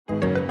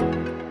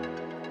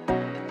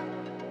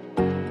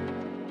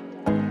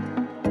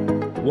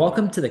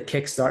Welcome to the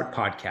Kickstart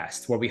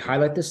podcast, where we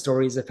highlight the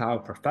stories of how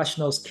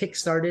professionals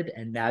kickstarted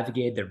and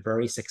navigated their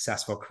very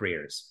successful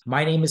careers.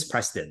 My name is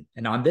Preston,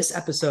 and on this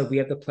episode, we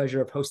have the pleasure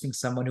of hosting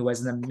someone who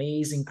has an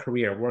amazing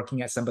career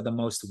working at some of the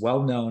most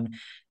well-known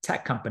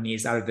tech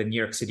companies out of the New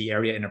York City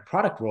area in a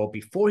product role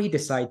before he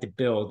decided to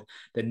build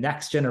the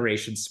next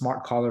generation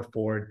smart collar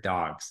for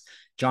dogs.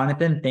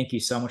 Jonathan, thank you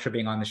so much for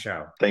being on the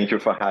show. Thank you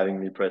for having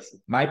me,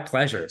 Preston. My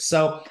pleasure.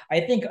 So I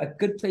think a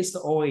good place to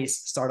always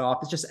start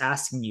off is just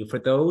asking you, for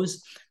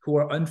those who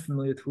are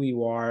unfamiliar with who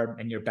you are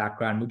and your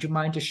background, would you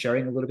mind just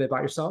sharing a little bit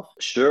about yourself?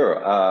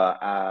 Sure.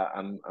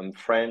 I'm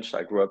French.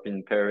 I grew up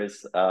in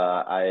Paris.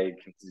 I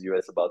came to the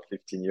US about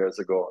 15 years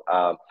ago.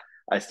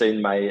 I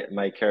started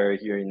my career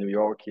here in New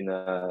York in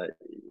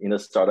a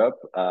startup.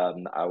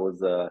 I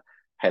was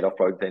head of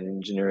product and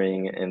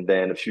engineering, and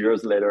then a few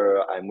years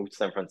later, I moved to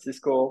San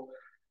Francisco.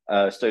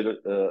 Started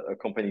a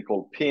company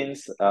called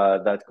Pins.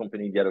 That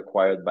company got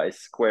acquired by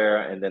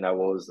Square, and then I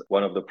was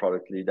one of the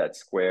product lead at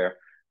Square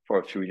for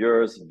a few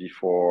years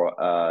before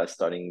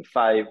starting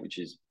Five, which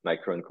is my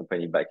current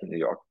company back in New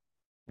York.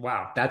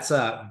 Wow, that's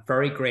a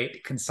very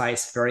great,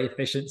 concise, very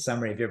efficient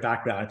summary of your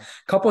background.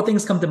 A couple of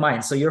things come to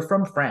mind. So you're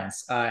from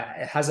France.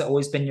 Has it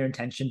always been your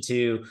intention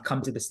to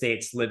come to the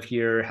States, live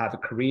here, have a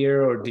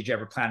career, or did you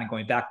ever plan on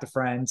going back to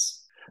France?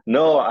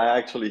 No, I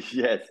actually,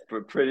 yes,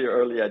 pretty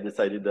early I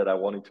decided that I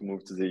wanted to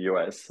move to the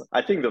US.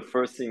 I think the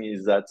first thing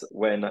is that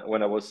when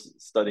I was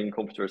studying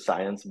computer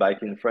science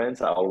back in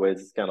France, I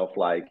always kind of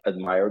like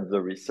admired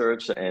the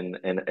research and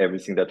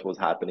everything that was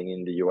happening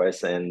in the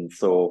US. And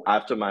so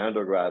after my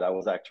undergrad, I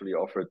was actually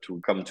offered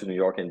to come to New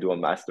York and do a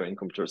master in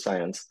computer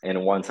science.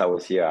 And once I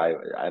was here,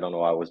 I don't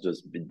know, I was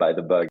just bit by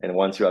the bug. And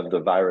once you have the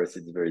virus,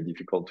 it's very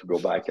difficult to go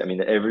back. I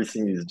mean,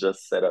 everything is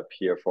just set up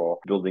here for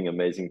building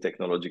amazing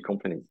technology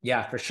companies.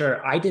 Yeah, for sure.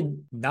 I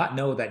did not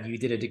know that you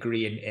did a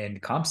degree in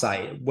comp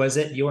sci. Was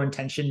it your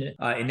intention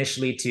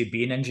initially to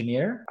be an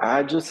engineer?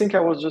 I just think I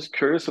was just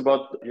curious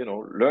about,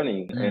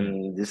 learning Mm.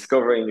 and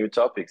discovering new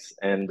topics.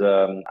 And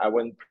I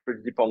went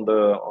pretty deep on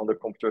the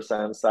computer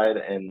science side.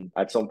 And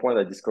at some point,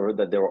 I discovered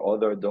that there were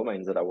other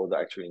domains that I was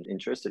actually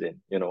interested in,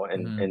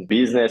 and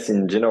business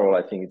in general.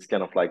 I think it's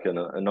kind of like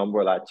an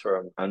umbrella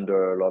term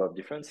under a lot of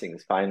different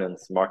things: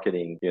 finance,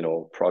 marketing,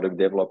 product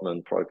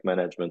development, product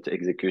management,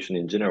 execution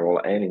in general,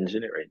 and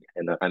engineering.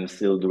 And I'm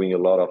still doing a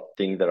lot of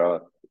things that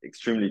are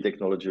extremely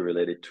technology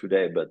related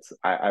today, but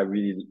I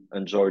really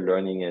enjoy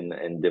learning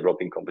and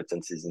developing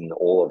competencies in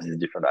all of these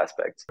different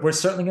aspects. We're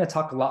certainly going to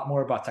talk a lot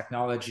more about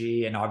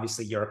technology and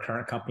obviously your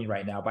current company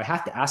right now. But I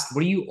have to ask,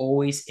 were you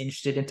always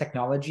interested in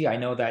technology? I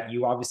know that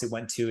you obviously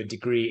went to a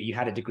degree, you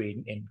had a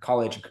degree in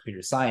college in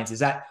computer science. Is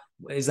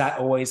that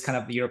always kind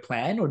of your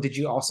plan, or did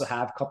you also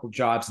have a couple of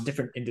jobs in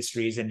different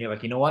industries and you're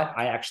like, you know what,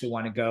 I actually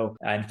want to go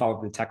and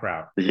follow the tech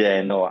route?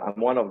 Yeah, no,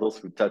 I'm one of those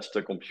who touched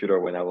a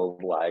computer when I was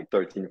like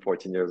 13,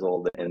 14 years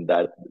old, and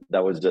that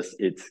was just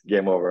it.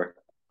 Game over.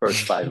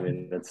 First 5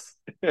 minutes.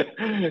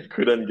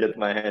 Couldn't get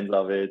my hands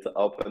of it,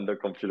 open the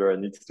computer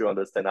and needs to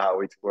understand how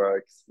it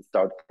works,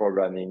 start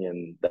programming,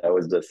 and that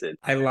was just it.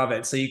 I love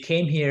it. So you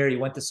came here, you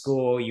went to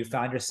school, you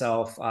found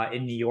yourself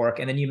in New York,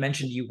 and then you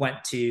mentioned you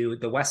went to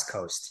the West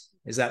Coast.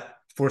 Is that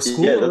for Yeah,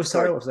 school or that's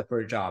sorry, or correct. was that for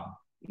a job?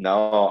 No,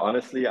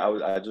 honestly,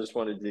 I just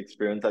wanted the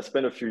experience. I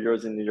spent a few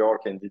years in New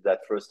York and did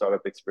that first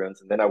startup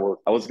experience, and then I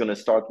was gonna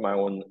start my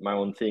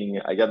own thing.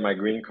 I got my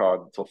green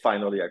card, so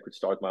finally I could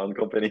start my own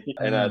company.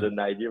 And I had Mm. an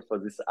idea for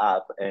this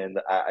app,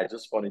 and I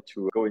just wanted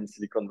to go in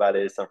Silicon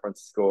Valley, San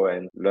Francisco,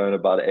 and learn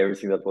about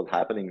everything that was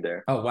happening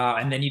there. Oh, wow.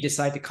 And then you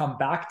decide to come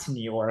back to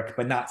New York,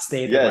 but not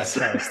stay at the Yes,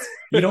 West Coast.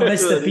 You don't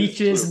miss the that is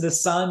beaches and true. the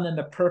sun and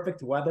the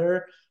perfect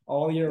weather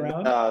all year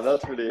round? No,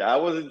 not really. I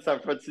was in San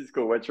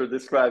Francisco. What you're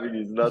describing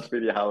is not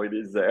really how it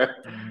is there.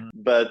 Mm.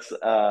 But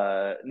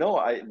no,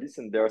 I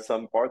listen. There are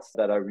some parts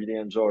that I really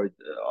enjoyed.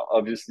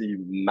 Obviously,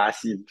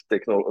 massive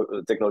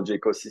technology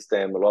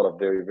ecosystem, a lot of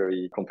very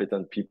very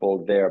competent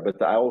people there.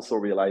 But I also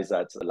realized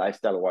that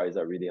lifestyle wise,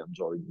 I really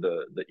enjoyed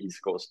the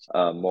East Coast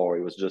more.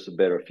 It was just a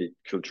better fit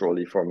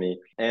culturally for me.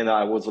 And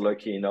I was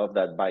lucky enough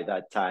that by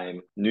that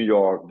time, New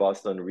York,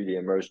 Boston really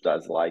emerged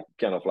as like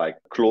kind of like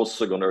close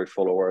secondary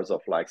followers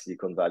of like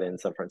Silicon Valley in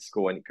San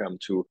Francisco when it comes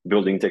to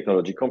building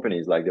technology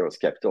companies. Like there was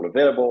capital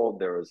available,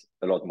 there was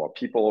a lot more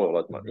people, a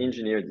lot more Mhm.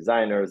 engineers,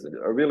 designers,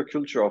 a real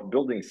culture of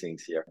building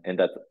things here, and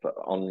that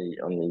only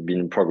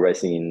been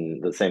progressing in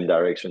the same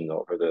direction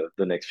over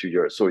the next few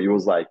years. So it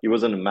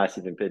wasn't a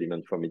massive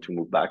impediment for me to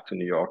move back to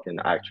New York and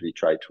Mhm. actually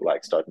try to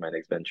like start my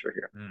next venture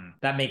here.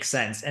 That makes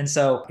sense. And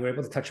so you were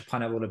able to touch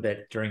upon it a little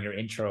bit during your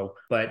intro,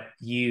 but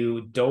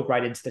you dove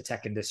right into the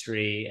tech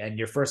industry and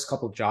your first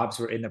couple of jobs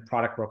were in the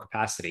product role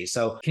capacity.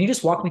 So can you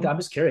just walk me through? I'm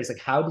just curious, like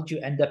how did you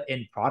end up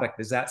in product?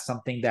 Is that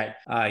something that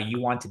you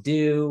want to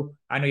do?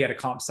 I know you had a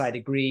comp sci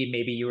degree.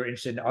 Maybe you were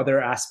interested in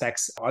other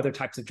aspects, other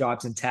types of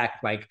jobs in tech.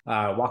 Like,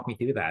 walk me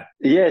through that.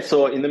 Yeah,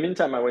 so in the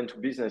meantime, I went to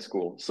business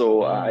school.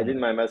 So I did Mm,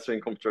 my master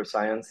in computer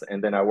science,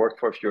 and then I worked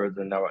for a few years,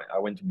 and now I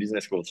went to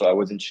business school. So I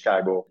was in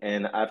Chicago.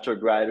 And after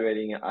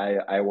graduating,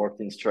 I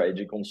worked in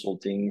strategy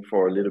consulting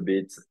for a little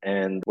bit.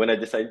 And when I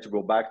decided to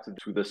go back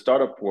to the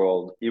startup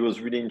world, it was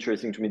really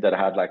interesting to me that I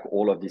had like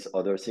all of these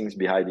other things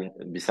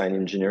beside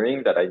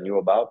engineering that I knew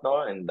about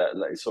now. And that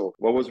like so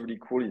what was really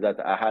cool is that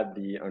I had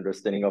the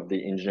understanding of the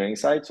engineering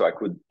side. So I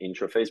could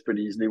interface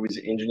pretty easily with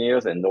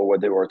engineers and know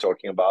what they were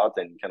talking about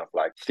and kind of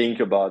like think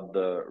about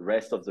the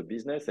rest of the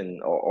business.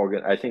 And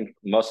I think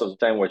most of the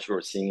time what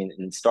you're seeing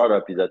in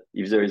startup is that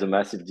if there is a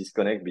massive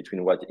disconnect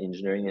between what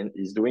engineering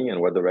is doing and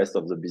what the rest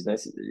of the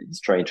business is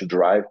trying to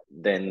drive,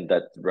 then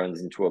that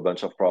runs into a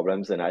bunch of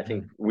problems. And I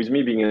think mm, with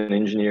me being an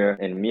engineer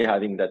and me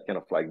having that kind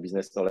of like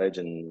business knowledge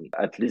and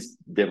at least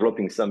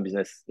developing some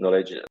business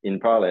knowledge in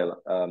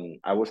parallel,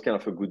 I was kind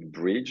of a good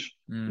bridge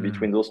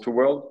between mm. those two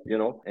worlds, you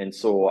know. And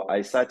so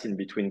I sat in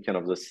between kind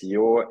of the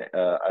CEO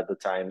at the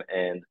time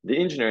and the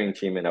engineering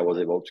team, and I was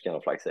able to kind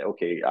of like say,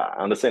 okay,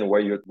 I understand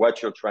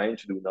what you're trying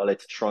to do. Now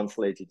let's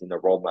translate it in a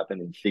roadmap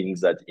and in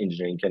things that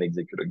engineering can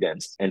execute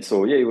against. And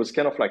so yeah, it was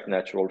kind of like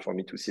natural for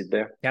me to sit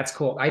there. That's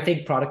cool. I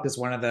think product is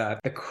one of the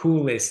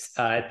coolest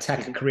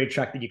tech Mhm. career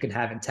track that you can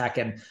have in tech.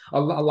 And a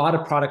lot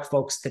of product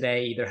folks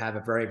today either have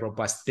a very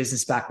robust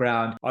business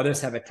background,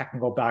 others have a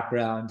technical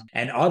background,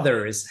 and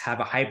others have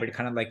a hybrid,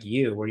 kind of like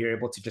you, where you're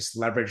able to just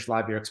leverage a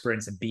lot of your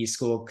experience in B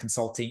school,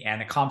 consulting,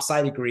 and a comp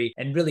sci degree,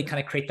 and really kind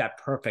of create that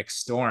perfect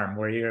storm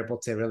where you're able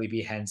to really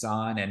be hands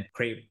on and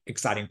create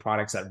exciting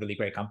products at really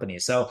great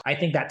companies. So I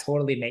think that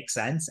totally makes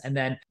sense. And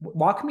then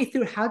walk me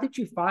through, how did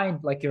you find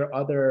like the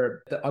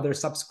other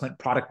subsequent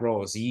product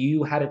roles?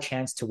 You had a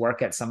chance to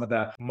work at some of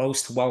the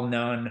most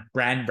well-known,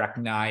 brand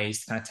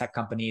recognized kind of tech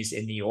companies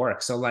in New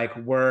York. So like,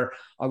 were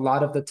a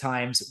lot of the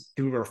times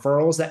through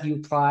referrals that you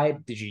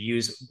applied? Did you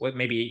use what,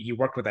 maybe you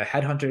worked with a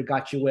headhunter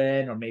got you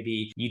in, or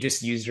maybe you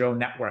just used your own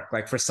network?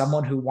 Like for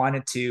someone who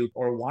wanted to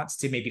or wants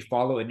to maybe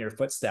follow in your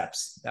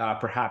footsteps,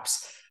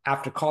 perhaps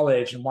after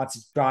college and wants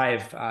to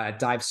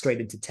dive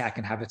straight into tech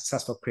and have a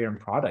successful career in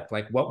product,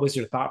 like what was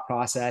your thought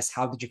process?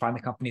 How did you find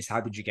the companies?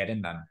 How did you get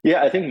in them?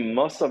 Yeah, I think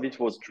most of it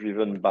was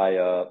driven by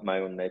my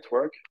own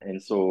network.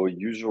 And so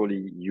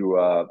usually you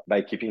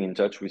by keeping in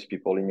touch with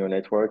people in your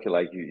network,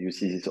 like you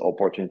see these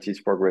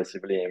opportunities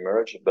progressively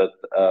emerge. But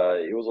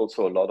it was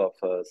also a lot of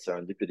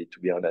serendipity, to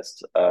be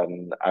honest.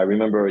 I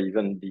remember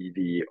even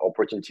the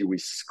opportunity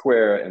with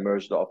Square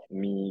emerged off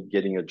me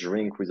getting a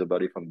drink with a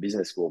buddy from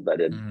business school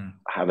that had Mm,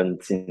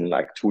 haven't seen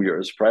like 2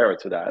 years prior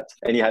to that.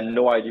 And he had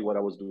no idea what I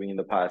was doing in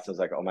the past. I was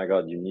like, oh my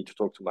God, you need to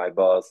talk to my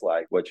boss.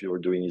 Like what you're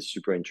doing is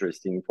super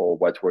interesting for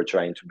what we're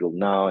trying to build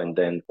now. And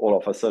then all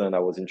of a sudden I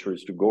was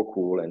introduced to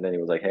GoCool. And then he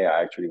was like, hey,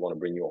 I actually want to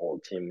bring your whole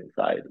team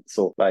inside.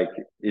 So like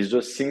it's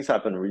just things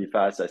happen really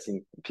fast. I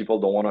think people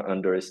don't want to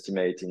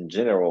underestimate in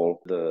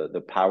general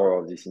the power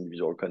of these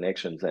individual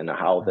connections and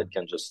how that mm.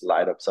 can just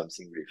light up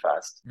something really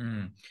fast.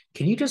 Mm.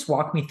 Can you just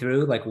walk me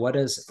through like what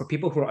is, for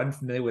people who are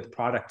unfamiliar with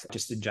product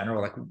just in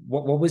general, like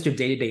what was your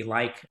day-to-day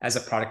like as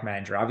a product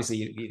manager?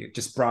 Obviously,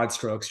 just broad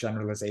strokes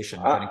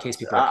generalization, but in I, case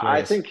people are I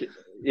curious. think,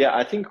 yeah,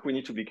 I think we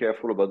need to be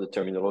careful about the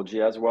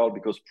terminology as well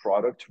because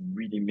product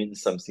really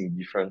means something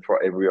different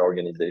for every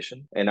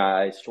organization. And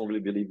I strongly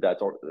believe that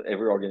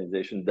every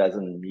organization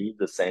doesn't need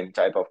the same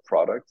type of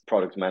product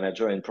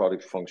manager and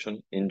product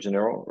function in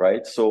general,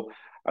 right? So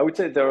I would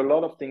say there are a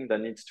lot of things that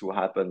needs to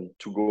happen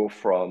to go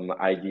from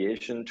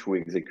ideation to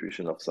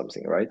execution of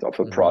something, right? Of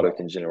a Mhm,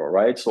 product in general,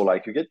 right? So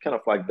like you get kind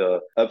of like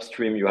the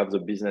upstream, you have the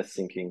business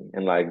thinking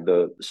and like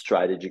the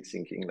strategic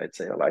thinking, let's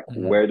say, like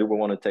mhm, where do we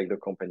want to take the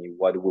company?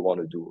 What do we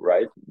want to do,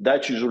 right?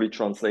 That usually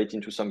translates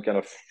into some kind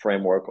of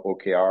framework.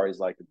 OKR is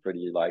like a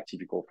pretty like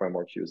typical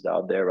framework used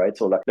out there, right?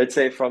 So like let's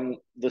say from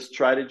the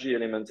strategy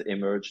element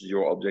emerged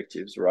your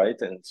objectives, right?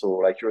 And so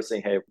like you're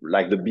saying, hey,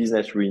 like the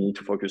business really need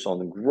to focus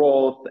on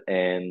growth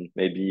and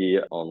maybe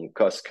on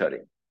cost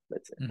cutting,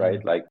 let's say, right?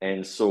 mhm, Like,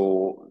 and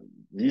so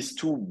these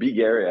two big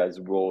areas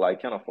will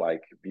like kind of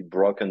like be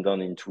broken down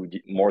into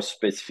the more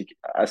specific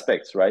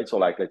aspects, right? So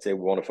like let's say we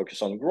want to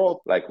focus on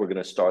growth, like we're going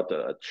to start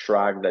a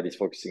track that is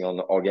focusing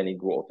on organic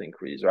growth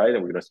increase, right?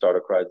 And we're going to start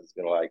a track that's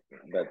going to like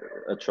that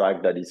a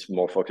track that is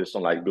more focused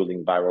on like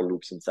building viral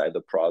loops inside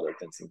the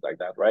product and things like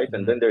that, right?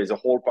 And then mhm, there is a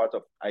whole part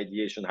of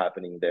ideation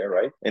happening there,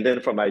 right? And then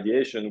from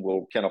ideation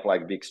we'll kind of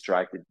like be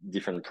extracted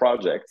different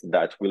projects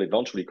that will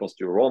eventually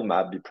constitute a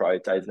roadmap, be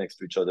prioritized next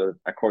to each other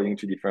according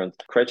to different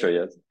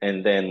criteria,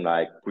 and then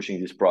like pushing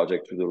this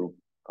project to the loop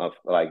of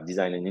like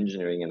design and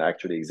engineering and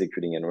actually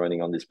executing and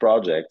running on this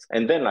project,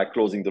 and then like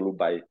closing the loop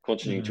by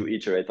continuing to mhm,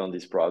 iterate on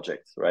these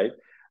projects, right?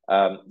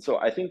 So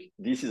I think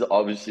this is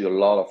obviously a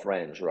lot of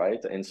range,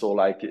 right? And so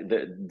like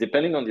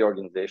depending on the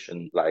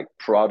organization, like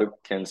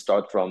product can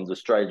start from the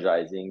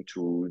strategizing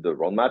to the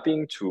road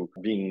mapping to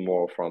being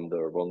more from the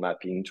road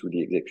mapping to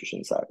the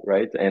execution side,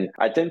 right? And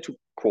I tend to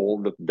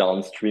called the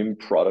downstream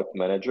product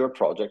manager,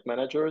 project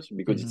managers,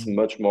 because it's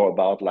Mm-hmm. much more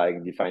about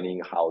like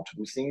defining how to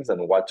do things and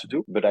what to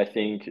do. But I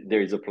think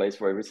there is a place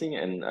for everything.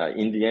 And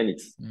in the end,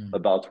 it's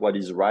about what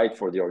is right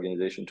for the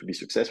organization to be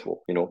successful,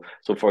 you know?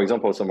 So for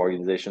example, some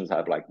organizations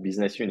have like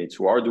business units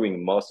who are doing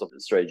most of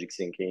the strategic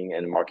thinking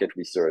and market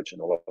research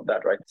and all of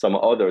that, right? Some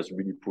others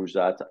really push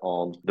that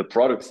on the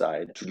product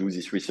side to do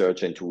this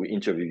research and to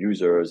interview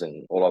users and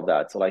all of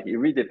that. So like it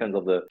really depends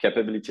on the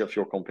capability of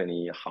your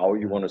company, how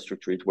you want to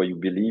structure it, what you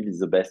believe is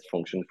the best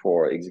function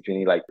for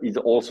executing. Like it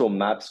also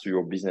maps to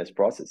your business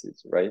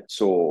processes, right?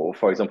 So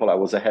for example, I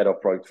was a head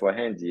of product for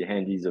Handy.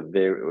 Handy is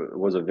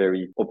was a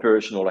very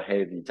operational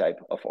heavy type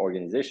of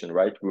organization,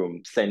 right? We were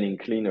sending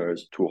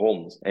cleaners to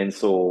homes. And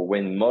so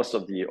when most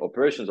of the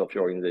operations of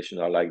your organization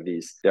are like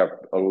this, they're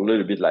a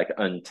little bit like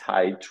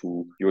untied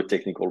to your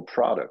technical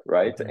product,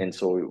 right? And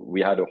so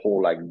we had a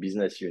whole like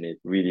business unit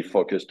really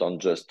focused on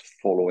just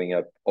following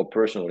up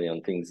operationally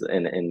on things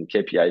and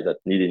KPIs that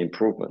needed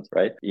improvement,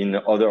 right? In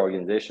other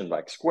organizations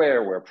like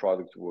Square, where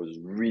product was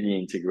really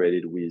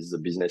integrated with the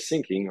business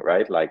thinking,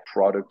 right? Like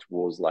product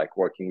was like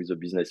working with a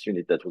business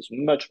unit that was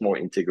much more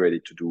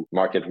integrated to do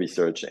market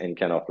research and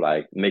kind of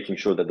like making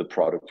sure that the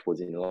product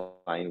was in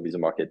line with the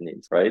market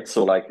needs, right?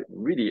 So like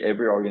really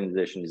every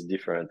organization is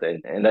different,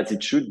 and as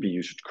it should be.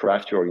 You should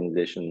craft your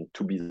organization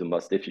to be the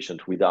most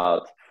efficient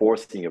without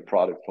forcing a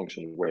product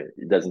function where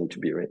it doesn't need to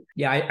be, right?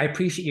 Yeah, I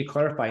appreciate you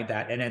clarifying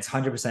that. And it's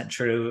 100%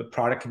 true.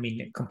 Product can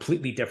mean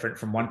completely different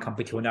from one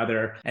company to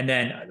another. And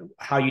then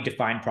how you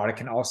define product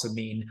can also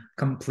mean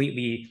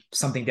completely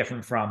something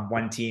different from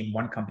one team,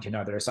 one company to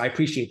another. So I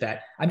appreciate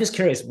that. I'm just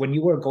curious, when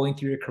you were going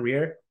through your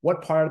career,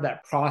 what part of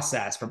that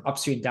process from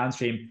upstream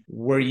downstream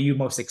were you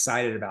most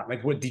excited about?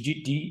 Like, what did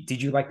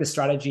you like the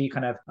strategy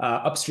kind of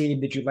upstream?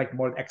 Did you like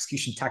more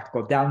execution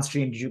tactical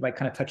downstream? Did you like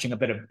kind of touching a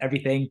bit of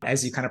everything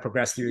as you kind of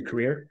progressed through your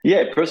career?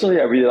 Yeah, personally,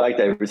 I really liked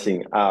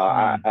everything.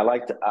 I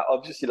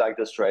obviously like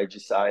the strategy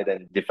side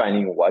and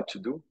defining what to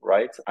do,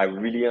 right? I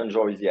really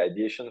enjoy the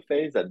ideation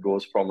phase that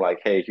goes from like,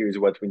 hey, here's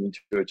what we need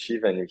to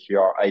achieve, and here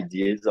are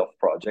ideas of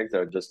projects that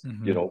are just,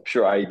 you know,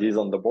 pure ideas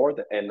on the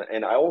board.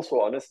 And I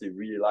also honestly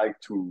really like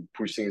to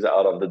push things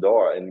out of the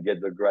door and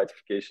get the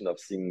gratification of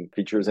seeing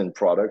features and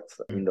products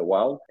in the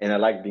wild. And I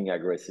like being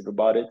aggressive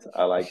about it.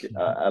 I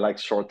like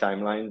short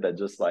timeline that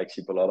just like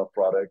ship a lot of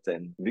product,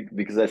 and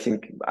because I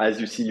think as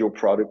you see your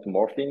product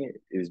morphing,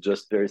 is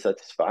just very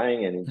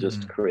satisfying, and it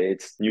just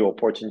creates new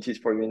opportunities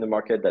for you in the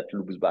market that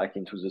loops back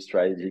into the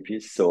strategy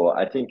piece. So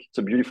I think it's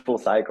a beautiful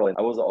cycle, and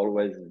I was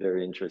always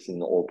very interested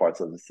in all parts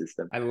of the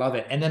system. I love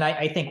it. And then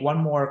I think one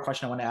more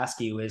question I want to ask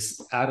you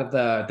is, out of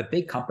the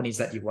big companies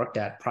that you worked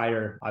at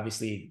prior,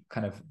 obviously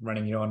kind of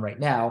running your own right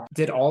now,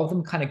 did all of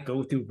them kind of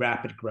go through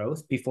rapid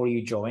growth before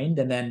you joined?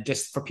 And then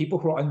just for people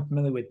who are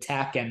unfamiliar with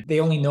tech and they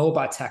only know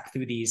about tech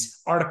through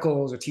these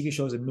articles or TV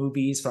shows and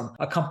movies, from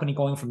a company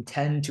going from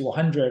 10 to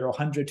 100 or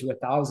 100 to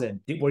 1,000,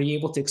 were you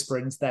able to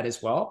experience that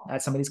as well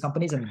at some of these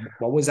companies? And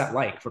what was that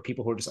like for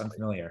people who are just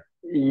unfamiliar?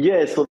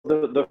 Yeah, so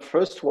the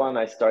first one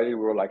I started, we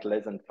were like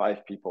less than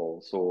 5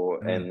 people. So,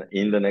 and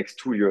in the next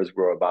 2 years,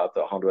 we're about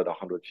 100,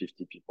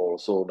 150 people.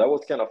 So that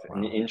was kind of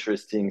an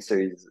interesting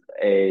series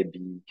A,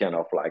 B kind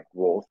of like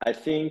growth. I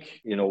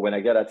think, you know, when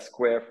I got at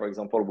Square, for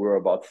example, we were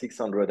about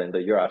 600, and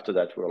the year after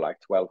that, we were like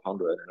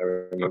 1,200. And I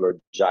remember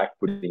Jack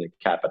putting a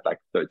cap at like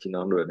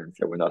 1,300 and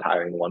said, we're not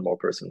hiring one more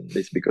person in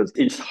this, because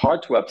it's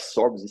hard to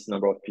absorb this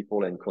number of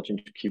people and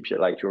continue to keep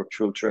like your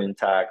culture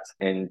intact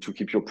and to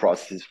keep your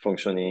processes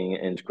functioning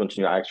and to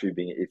continue actually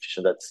being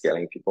efficient at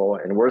scaling people.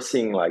 And we're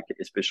seeing like,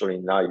 especially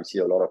now, you see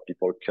a lot of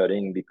people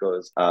cutting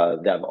because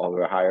they have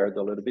overhired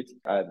a little bit.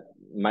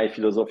 My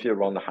philosophy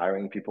around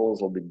hiring people is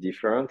a little bit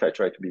different. I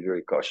try to be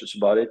very cautious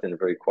about it and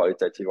very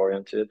qualitative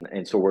oriented.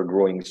 And so we're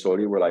growing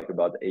slowly. We're like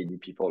about 80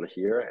 people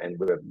here, and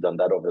we've done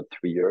that over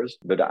 3 years.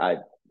 But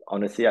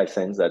honestly, I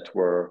sense that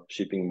we're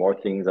shipping more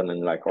things than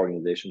in like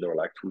organization. There were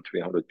like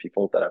 200-300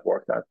 people that I've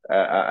worked at.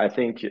 I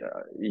think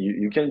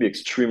you can be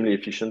extremely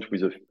efficient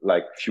with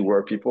like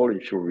fewer people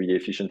if you're really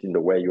efficient in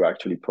the way you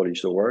actually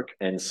polish the work.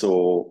 And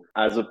so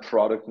as a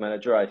product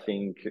manager, I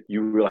think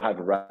you will have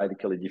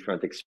radically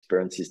different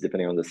experiences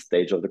depending on the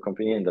stage of the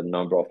company and the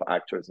number of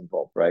actors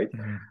involved, right?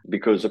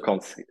 Because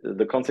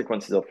the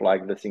consequences of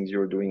like the things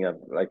you're doing have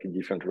like a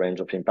different range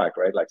of impact,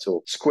 right? Like,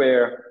 so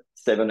Square,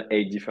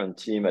 7-8 different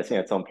teams. I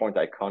think at some point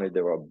I counted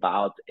there were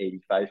about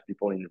 85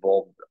 people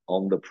involved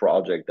on the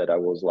project that I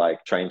was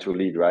like trying to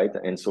lead, right?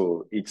 And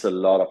so it's a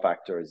lot of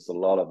actors, it's a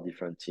lot of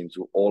different teams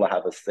who all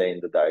have a say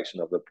in the direction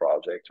of the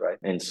project, right?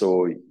 And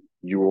so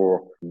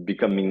you're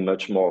becoming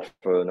much more of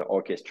an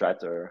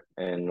orchestrator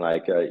and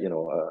like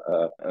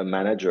a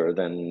manager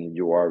than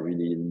you are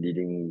really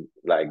leading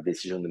like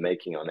decision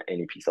making on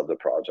any piece of the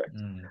project.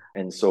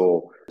 And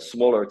so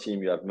smaller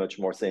team, you have much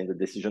more say in the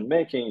decision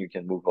making. You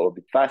can move a little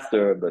bit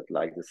faster, but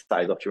like the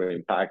size of your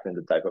impact and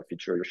the type of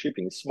feature you're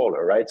shipping is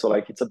smaller, right? So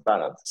like it's a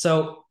balance.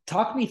 So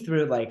talk me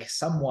through like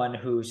someone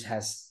who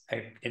has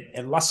an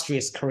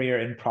illustrious career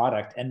in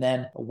product, and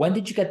then when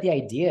did you get the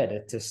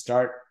idea to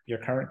start your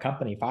current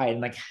company, Fi,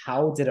 and like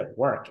how did it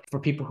work for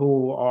people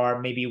who are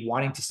maybe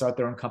wanting to start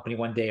their own company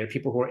one day, or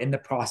people who are in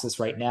the process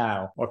right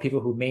now, or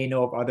people who may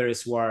know of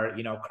others who are,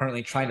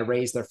 currently trying to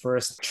raise their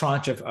first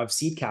tranche of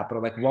seed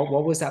capital? Like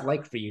what was that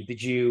like for you?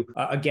 Did you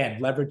again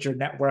leverage your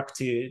network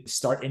to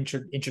start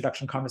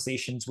introduction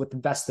conversations with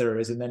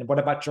investors? And then what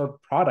about your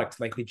product?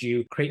 Like, did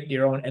you create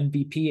your own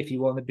MVP, if you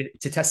will,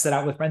 to test it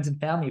out with friends and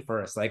family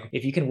first? Like,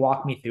 if you can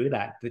walk me through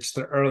that, just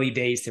the early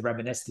days to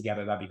reminisce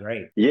together, that'd be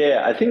great.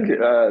 Yeah, I think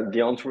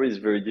the answer is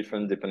very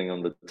different depending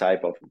on the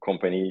type of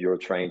company you're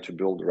trying to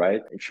build,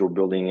 right? If you're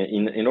building,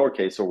 in our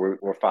case, so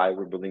we're Fi,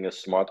 we're building a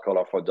smart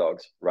collar for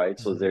dogs, right?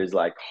 So there's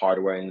like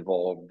hardware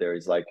involved, there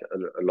is like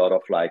a lot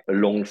of like a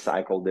long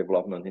cycle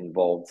development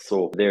involved.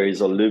 So there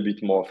is a little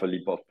bit more of a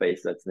leap of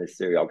faith that's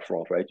necessary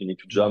upfront, right? You need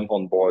to jump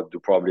on board, do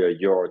probably a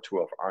year or two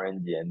of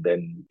R&D, and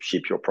then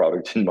ship your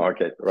product in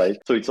market, right?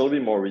 So it's a little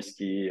bit more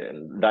risky,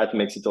 and that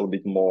makes it a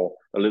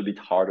little bit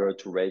harder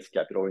to raise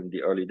capital in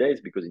the early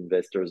days because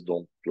investors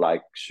don't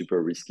like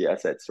super risky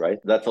assets, right?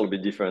 That's a little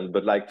bit different.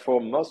 But like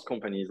for most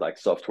companies, like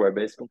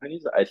software-based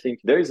companies, I think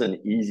there is an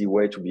easy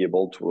way to be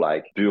able to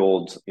like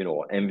build,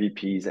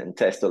 MVPs and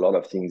test a lot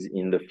of things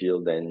in the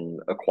field and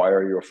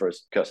acquire your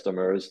first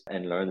customers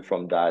and learn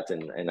from that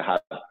and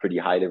have a pretty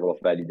high level of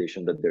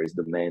validation that there is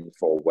demand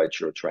for what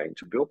you're trying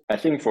to build. I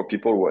think for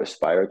people who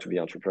aspire to be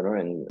entrepreneur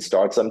and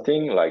start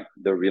something, like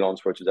the real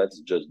answer to that is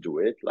just do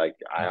it. Like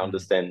I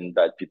understand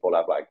that people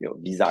have like,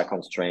 visa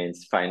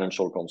constraints,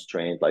 financial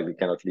constraints, like they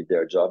cannot leave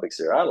their job,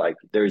 etc. Like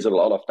there is a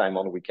lot of time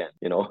on weekend,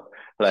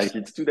 like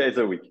it's 2 days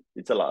a week.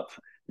 It's a lot.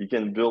 You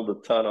can build a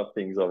ton of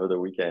things over the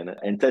weekend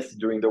and test it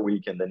during the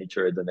week and then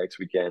iterate the next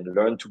weekend,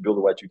 learn to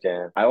build what you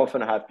can. I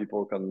often have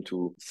people come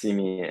to see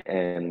me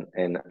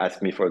and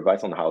ask me for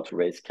advice on how to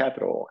raise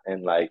capital.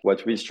 And like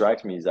what really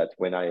strikes me is that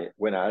when I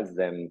ask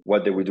them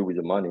what they would do with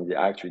the money, they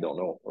actually don't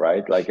know,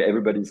 right? Like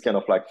everybody's kind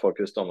of like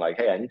focused on like,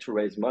 hey, I need to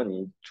raise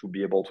money to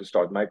be able to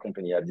start my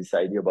company. I have this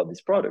idea about this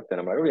product. And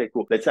I'm like, okay,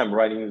 cool. Let's say I'm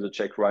writing you the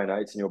check right now.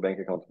 It's in your bank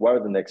account. What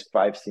are the next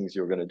 5 things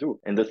you're going to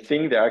do? And the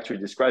thing they're actually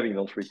describing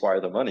don't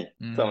require the money.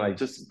 So I'm like,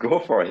 just go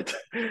for it,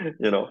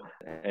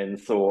 And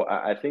so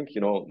I think,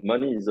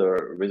 money is a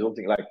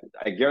resulting, like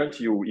I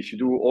guarantee you, if you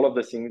do all of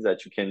the things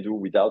that you can do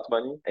without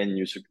money and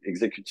you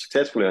execute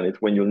successfully on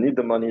it, when you need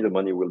the money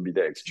will be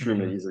there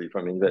extremely easily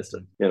from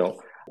investors,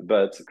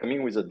 But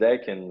coming with a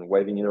deck and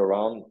waving it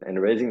around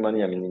and raising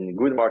money, I mean, in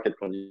good market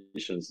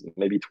conditions,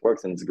 maybe it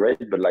works and it's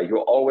great, but like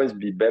you'll always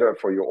be better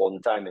for your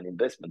own time and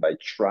investment by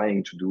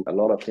trying to do a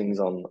lot of things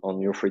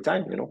on your free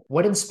time,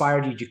 What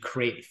inspired you to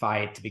create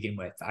Fi to begin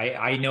with?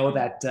 I know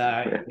that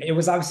it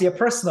was obviously a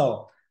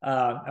personal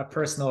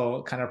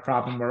kind of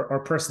problem or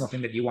personal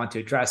thing that you want to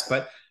address,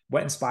 but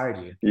what inspired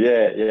you?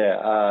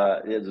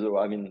 So,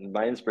 I mean,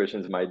 my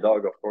inspiration is my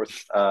dog, of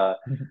course.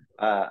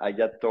 I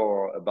got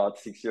Thor about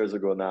 6 years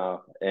ago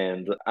now,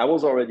 and I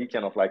was already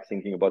kind of like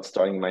thinking about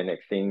starting my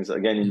next things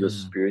again in the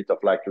spirit of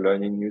like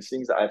learning new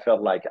things. I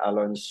felt like I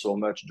learned so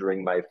much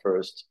during my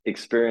first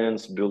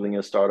experience building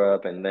a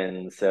startup and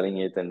then selling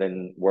it and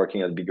then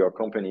working at bigger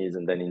companies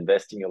and then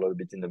investing a little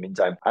bit in the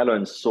meantime. I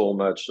learned so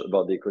much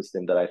about the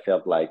ecosystem that I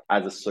felt like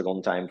as a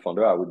second time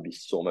founder, I would be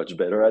so much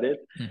better at it.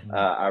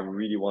 I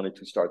really wanted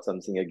to start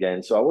something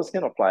again. So I was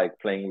kind of like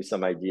playing with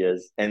some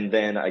ideas, and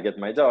then I get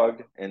my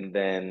dog, and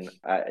then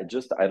I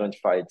just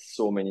identified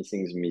so many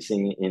things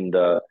missing in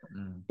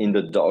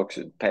the dog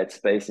pet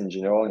space in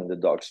general, in the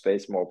dog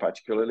space more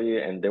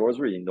particularly. And there was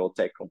really no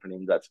tech company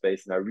in that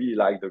space. And I really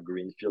like the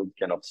greenfield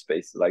kind of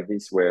space like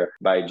this, where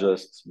by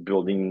just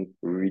building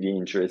really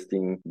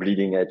interesting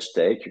bleeding edge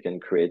tech, you can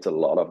create a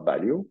lot of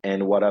value.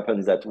 And what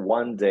happens that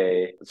one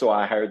day, so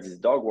I hired this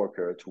dog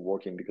walker to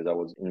walk him because I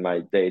was in my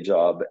day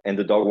job, and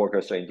the dog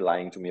walker started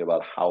lying to me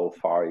about how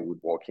far he would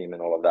walk him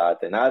and all of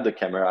that. And I had the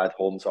camera at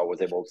home, so I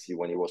was able to see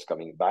when he was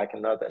coming back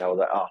and that. And I was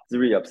like, it's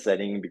really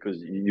upsetting because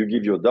you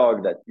give your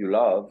dog that you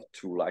love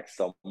to like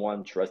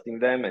someone trusting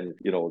them, and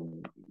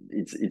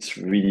it's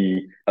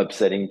really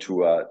upsetting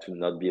to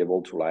not be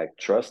able to like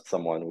trust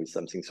someone with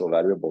something so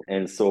valuable.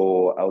 And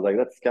so I was like,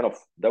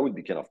 that would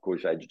be kind of cool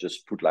if I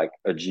just put like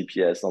a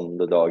GPS on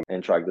the dog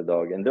and track the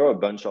dog. And there are a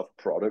bunch of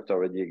products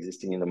already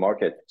existing in the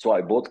market, so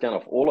I bought kind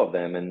of all of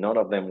them, and none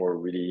of them were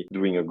really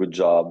doing a good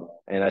job.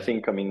 And I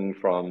think coming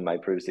from my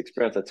previous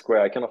experience at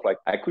Square,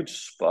 I could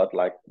spot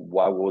like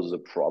what was the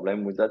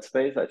problem with that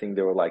space. I think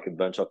there were like a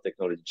bunch of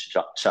technology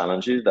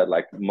challenges that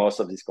like most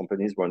of these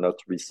companies were not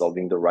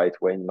resolving the right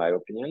way, in my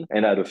opinion.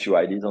 And I had a few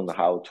ideas on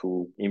how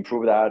to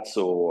improve that.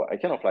 So I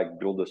kind of like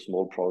built a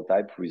small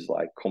prototype with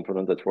like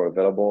components that were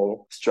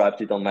available,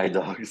 strapped it on my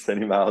dog,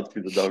 sent him out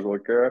with the dog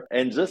walker.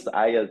 And just,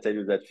 I gotta tell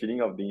you, that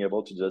feeling of being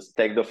able to just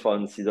take the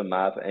phone, see the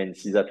map and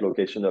see that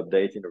location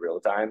update in real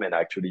time, and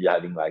actually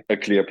having like a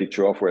clear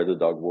picture of where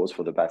the dog was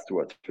for the past 2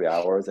 or 3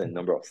 hours and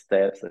number of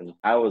steps. And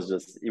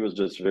it was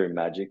just very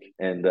magic.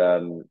 And I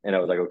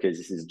was like, okay,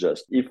 this is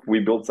just, if we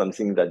build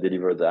something that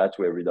delivers that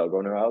to every dog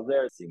owner out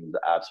there, it seems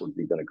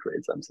absolutely going to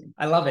create something.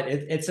 I love love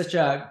it. It's such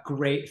a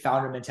great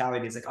founder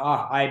mentality. It's like,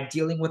 oh, I'm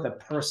dealing with a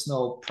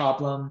personal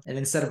problem. And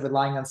instead of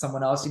relying on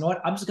someone else, you know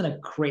what? I'm just going to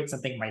create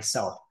something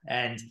myself.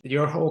 And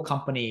your whole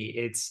company,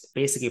 it's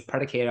basically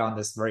predicated on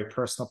this very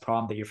personal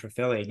problem that you're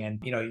fulfilling. And,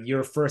 you know,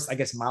 your first, I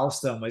guess,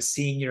 milestone was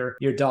seeing your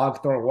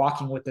dog Thor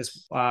walking with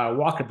this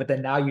walker, but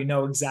then now you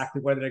know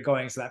exactly where they're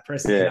going. So that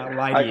person cannot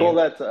lie to you.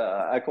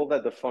 I call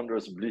that the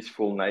founder's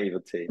blissful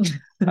naivety.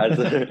 As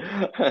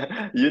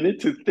you need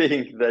to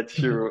think that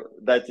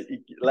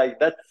like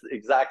that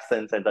exact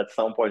sense, and at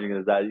some point you're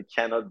gonna that it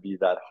cannot be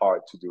that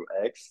hard to do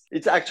X.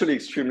 It's actually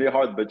extremely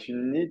hard, but you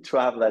need to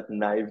have that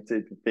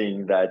naivety to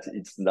think that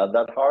it's not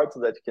that hard, so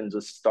that you can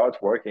just start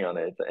working on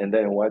it. And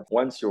then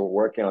once you're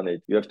working on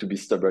it, you have to be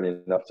stubborn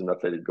enough to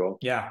not let it go.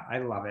 Yeah, I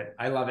love it.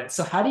 I love it.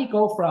 So how do you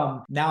go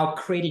from now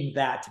creating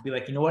that to be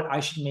like, you know what, I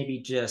should maybe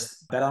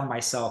just bet on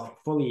myself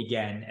fully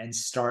again and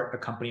start a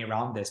company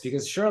around this?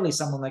 Because surely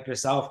someone like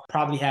yourself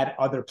probably had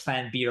other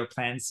plan B or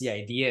plan C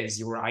ideas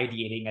you were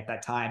ideating at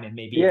that time and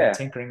maybe even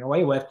tinkering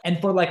away with. And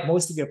for like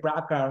most of your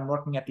background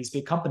working at these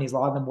big companies, a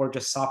lot of them were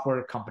just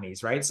software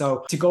companies, right?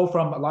 So to go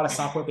from a lot of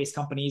software-based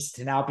companies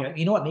to now be like,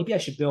 you know what, maybe I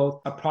should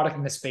build a product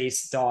in the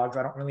space, dogs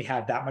I don't really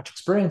have that much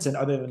experience in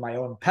other than my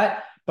own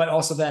pet. But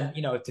also then,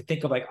 you know, to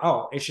think of like,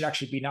 oh, it should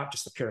actually be not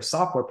just a pure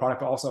software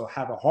product, but also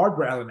have a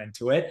hardware element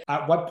to it.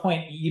 At what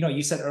point, you know,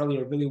 you said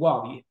earlier really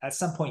well, at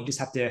some point you just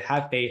have to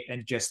have faith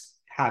and just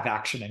have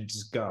action and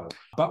just go.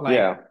 But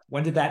like,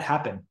 when did that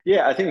happen?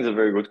 Yeah, I think it's a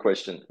very good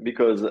question,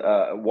 because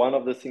one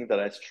of the things that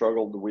I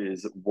struggled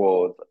with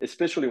was,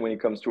 especially when it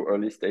comes to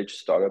early stage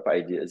startup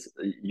ideas,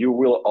 you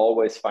will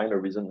always find a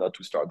reason not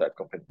to start that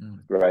company,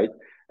 right?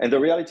 And the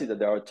reality is that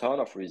there are a ton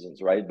of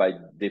reasons, right? By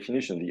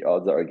definition, the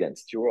odds are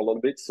against you a little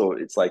bit. So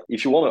it's like,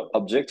 if you want to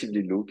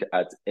objectively look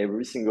at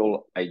every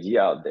single idea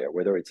out there,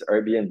 whether it's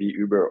Airbnb,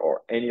 Uber,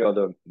 or any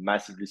other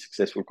massively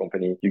successful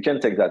company, you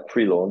can take that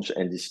pre-launch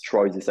and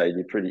destroy this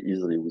idea pretty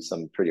easily with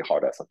some pretty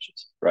hard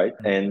assumptions, right?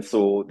 And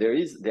so there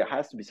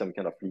has to be some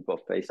kind of leap of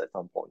faith at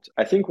some point.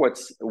 I think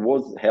what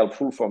was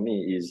helpful for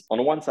me is,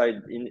 on one side,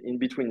 in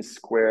between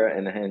Square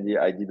and Handy,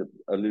 I did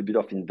a little bit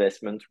of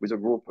investment with a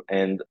group,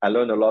 and I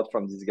learned a lot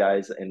from these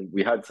guys. And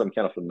we had some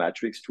kind of a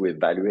matrix to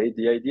evaluate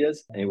the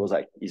ideas. And it was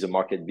like, is the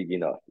market big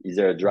enough? Is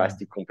there a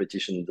drastic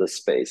competition in the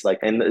space? Like,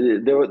 and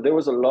there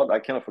was a lot,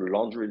 like kind of a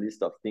laundry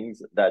list of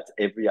things that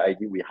every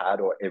idea we had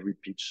or every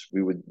pitch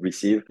we would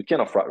receive, to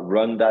kind of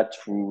run that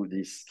through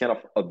these kind of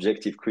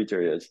objective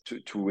criteria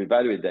to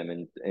evaluate them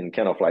and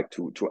kind of like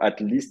to at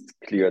least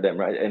clear them,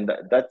 right? And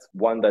that's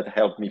one that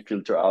helped me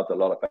filter out a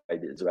lot of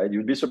ideas, right?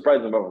 You'd be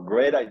surprised about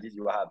great ideas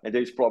you have, and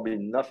there's probably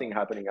nothing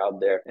happening out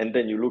there. And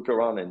then you look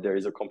around and there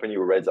is a company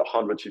who raises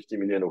 150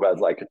 million who has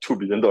like a $2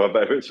 billion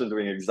valuation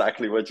doing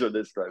exactly what you're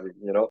describing,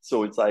 you know?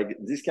 So it's like,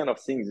 these kind of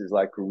things is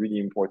like really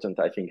important.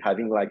 I think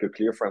having like a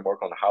clear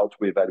framework on how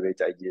to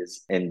evaluate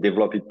ideas and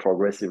develop it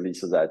progressively,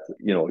 so that,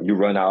 you know, you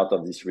run out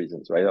of these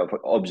reasons, right? Of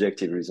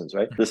objective reasons,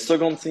 right? The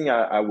second thing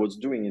I was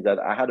doing is that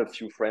I had a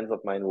few friends of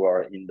mine who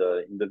are in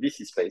the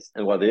VC space,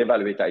 and they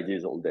evaluate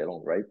ideas all day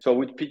long, right? So I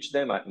would pitch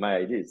them my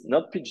ideas,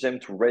 not pitch them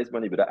to raise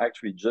money, but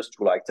actually just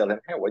to like tell them,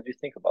 hey, what do you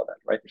think about that,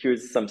 right?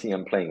 Here's something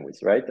I'm playing with,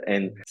 right?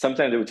 And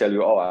sometimes they would tell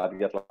you, oh, I've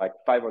got like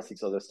 5 or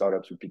 6 other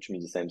startups who pitch me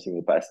the same thing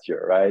the past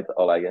year, right?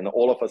 Or like, and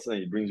all of a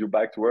sudden it brings you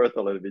back to earth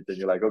a little bit, and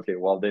you're like, okay,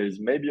 well, there's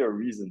maybe a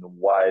reason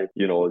why,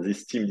 you know,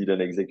 this team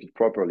didn't execute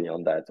properly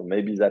on that, or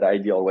maybe that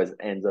idea always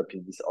ends up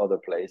in this other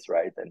place,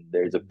 right? And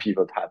there's a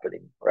pivot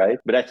happening, right?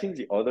 But I think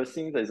the other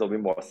thing that is a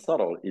bit more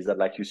subtle is that,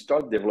 like, you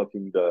start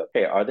developing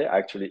hey, are they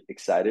actually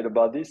excited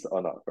about this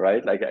or not,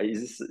 right? Like,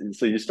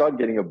 so you start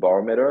getting a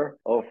barometer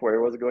of where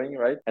it was going,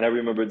 right? And I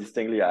remember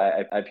distinctly,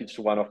 I pitched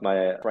to one of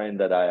my friends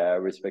that I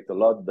respect a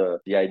lot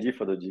the idea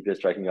for the GPS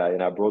tracking guy,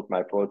 and I brought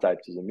my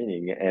prototype to the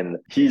meeting, and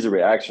his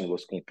reaction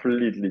was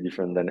completely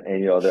different than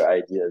any other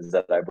ideas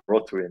that I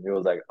brought to him. He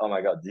was like, oh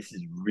my God, this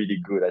is really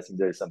good. I think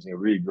there is something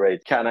really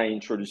great. Can I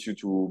introduce you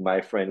to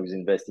my friend who's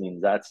investing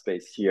in that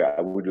space here?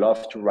 I would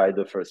love to write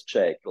the first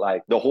check.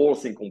 Like, the whole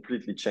thing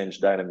completely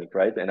changed dynamic,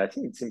 right? And I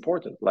think it's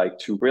important, like,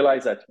 to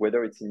realize that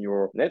whether it's in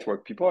your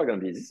network, people are going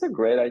to be, this is a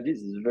great idea.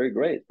 This is very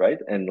great, right?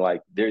 And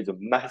like, there is a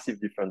massive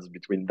difference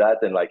between that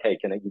and like, hey,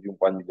 can I give you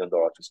 $1 million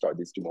to start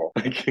this tomorrow?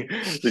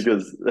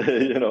 Because,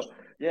 you know,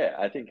 yeah,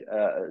 I think,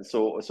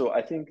 so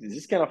I think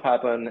this kind of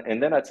happened.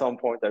 And then at some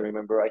point, I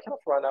remember I kind of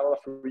ran out of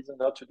a reason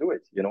not to do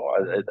it. You know,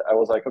 I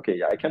was like,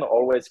 okay, I can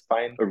always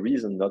find a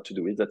reason not to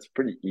do it. That's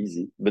pretty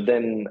easy. But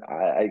then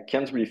I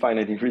can't really find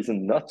any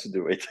reason not to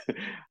do it.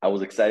 I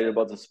was excited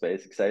about the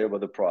space, excited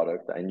about the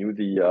product. I knew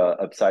the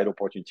upside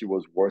opportunity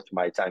was worth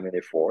my time and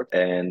effort.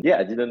 And yeah,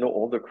 I didn't know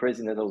all the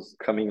craziness that was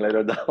coming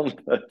later down,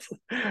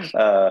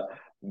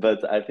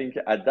 but I think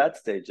at that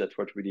stage, that's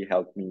what really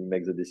helped me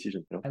make the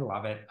decision. You know? I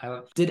love it.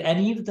 Did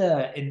any of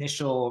the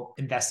initial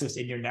investors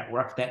in your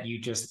network that you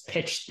just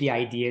pitched the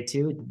idea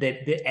to,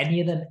 did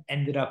any of them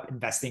ended up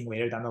investing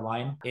later down the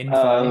line in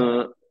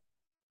Fi?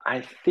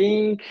 I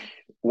think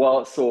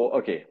Well, so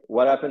okay,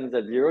 what happened is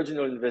that the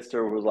original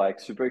investor was like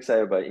super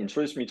excited about it,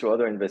 introduced me to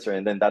other investor,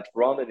 and then that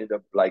round ended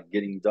up like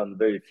getting done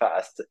very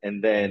fast.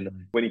 And then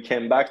Mm. when he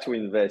came back to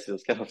invest, it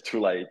was kind of too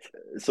late.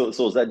 So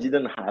that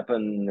didn't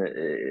happen.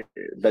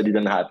 That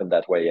didn't happen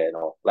that way, you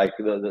know. Like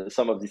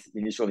some of these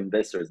initial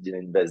investors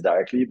didn't invest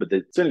directly, but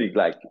they certainly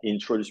like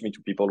introduced me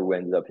to people who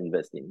ended up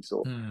investing.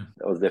 So Mm.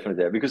 that was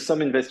definitely there because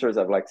some investors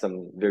have like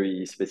some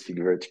very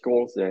specific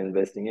verticals they're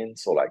investing in.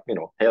 So like, you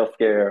know,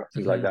 healthcare,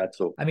 things like Mhm. that.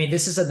 So I mean,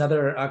 this is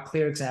another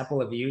clear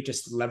example of you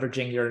just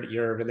leveraging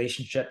your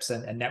relationships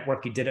and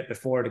network. You did it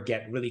before to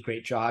get really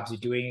great jobs. You're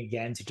doing it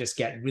again to just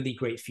get really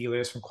great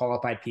feelers from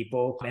qualified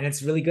people. And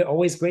it's really good,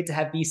 always great to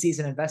have VCs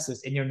and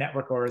investors in your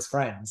network or as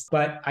friends.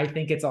 But I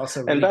think it's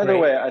also and really by the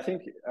great. way, I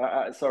think,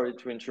 sorry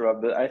to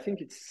interrupt, but I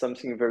think it's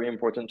something very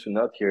important to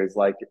note here is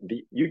like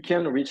you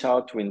can reach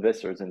out to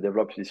investors and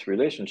develop this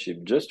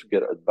relationship just to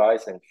get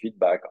advice and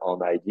feedback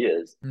on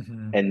ideas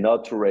Mhm. and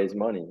not to raise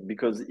money.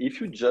 Because if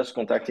you just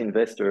contact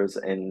investors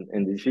and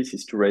this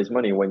is to raise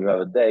money when you have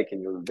a deck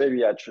and you're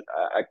very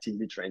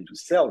actively trying to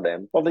sell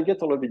them, well, they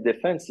get a little bit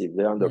defensive.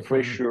 They're under Mhm.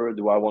 pressure.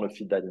 Do I want to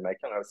fit that in my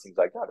calendar? Things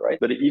like that, right?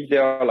 But if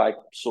there are like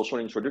social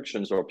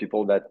introductions or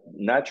people that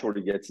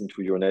naturally gets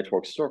into your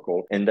network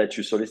circle and that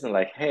you solicit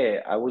like, hey,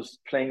 I was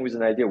playing with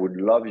an idea, would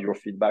love your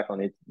feedback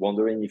on it,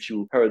 wondering if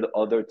you heard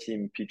other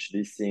team pitch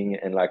this thing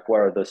and like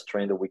what are the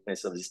strength or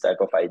weakness of this type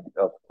of idea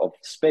of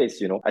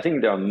space, you know, I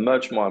think they are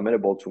much more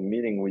amenable to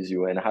meeting with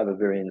you and have a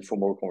very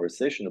informal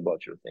conversation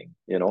about your thing,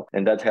 you know,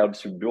 and that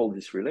helps you build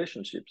these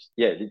relationships.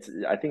 Yeah,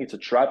 I think it's a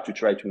trap to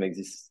try to make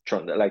this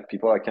like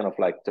people are kind of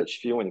like touch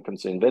feel when it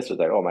comes to investors,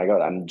 like, oh my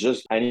God,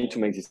 I need to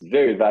make this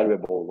very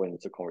valuable when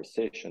it's a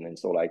conversation. And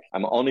so like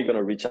I'm only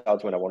gonna reach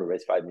out when I want to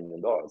raise $5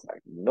 million.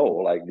 Like, no,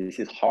 like this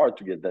is hard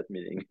to get that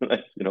meeting.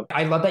 Like, you know.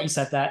 I love that you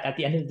said that. At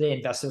the end of the day,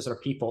 investors are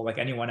people like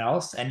anyone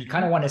else, and you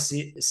kind of want to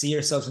see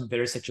yourselves in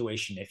their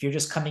situation. If you're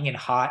just coming in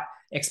hot,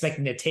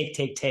 expecting to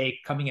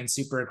take, coming in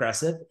super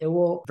aggressive, it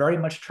will very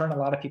much turn a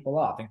lot of people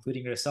off,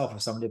 including yourself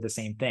if someone did the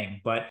same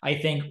thing. But I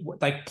think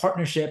like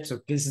partnerships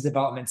or business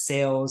development,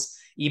 sales,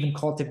 even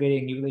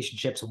cultivating new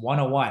relationships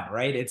 101,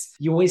 right? It's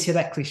you always hear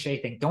that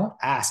cliche thing. Don't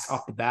ask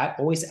off the bat.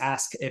 Always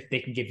ask if they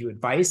can give you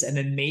advice, and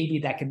then maybe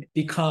that can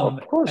become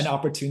Of an course.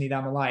 opportunity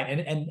down the line.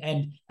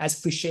 And as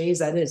cliche as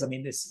that is, I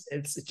mean,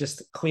 it's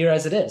just clear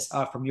as it is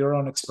from your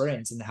own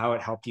experience and how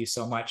it helped you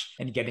so much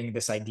in getting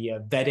this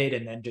idea vetted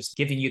and then just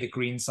giving you the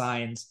green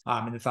signs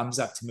and the thumbs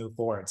up to move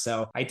forward.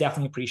 So I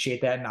definitely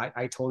appreciate that, and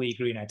I totally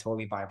agree and I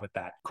totally vibe with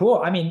that.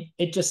 Cool. I mean,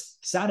 it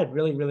just sounded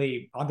really,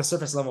 really on the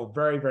surface level,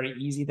 very, very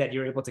easy that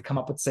you're able to come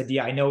up with this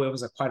idea. I know it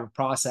was quite a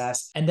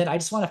process, and then I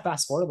just want to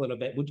fast forward a little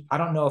bit. I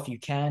don't know if you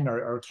can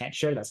or can't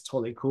share. That's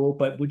totally cool.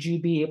 But would you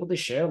be able to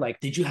share like,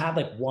 did you have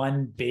like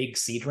one big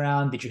seed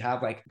round? Did you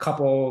have like a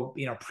couple,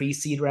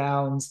 pre-seed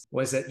rounds?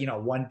 Was it,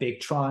 one big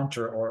tranche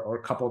or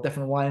a couple of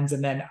different ones?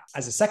 And then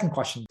as a second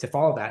question to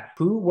follow that,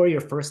 who were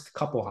your first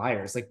couple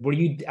hires? Like, were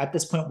you at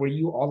this point, were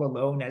you all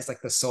alone as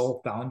like the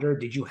sole founder?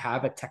 Did you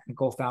have a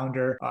technical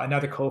founder,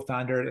 another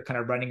co-founder kind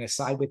of running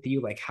aside with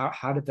you? Like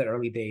how did the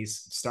early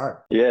days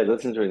start? Yeah,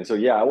 that's interesting. So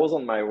yeah, I was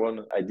on my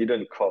own. I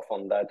didn't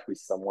co-fund that with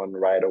someone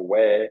right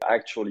away.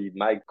 Actually,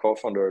 my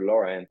co-founder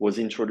Lauren was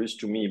introduced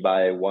to me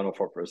by one of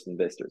our first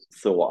investors.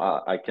 So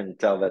I can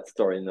tell that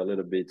story in a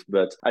little bit.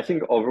 But I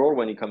think overall,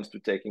 when it comes to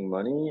taking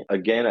money,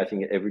 again, I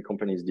think every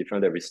company is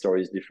different, every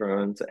story is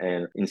different,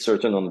 and in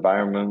certain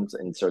environments,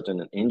 in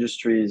certain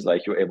industries,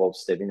 like you're able to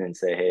step in and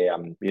say, "Hey, I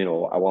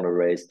want to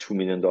raise $2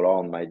 million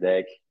on my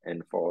deck."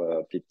 And for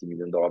a $50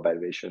 million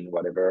valuation,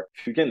 whatever.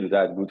 If you can do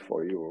that, good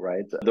for you,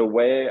 right? The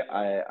way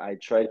I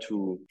try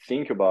to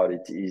think about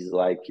it is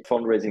like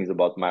fundraising is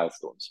about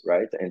milestones,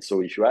 right? And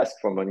so if you ask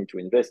for money to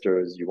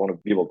investors, you want to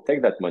be able to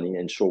take that money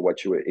and show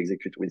what you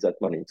execute with that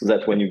money. So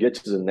that when you get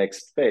to the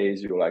next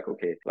phase, you're like,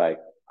 okay, like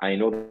I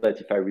know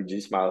that if I reach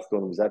this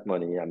milestone with that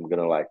money, I'm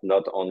gonna like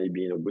not only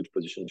be in a good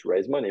position to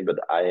raise money, but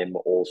I am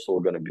also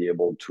gonna be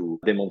able to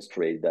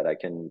demonstrate that I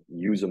can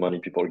use the money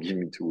people give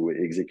me to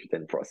execute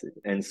and process.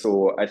 And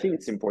so I think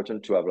it's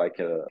important to have like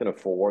a kind of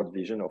forward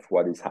vision of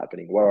what is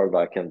happening. What are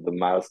like the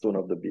milestone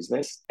of the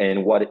business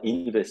and what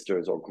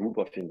investors or group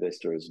of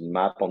investors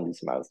map on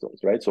these milestones,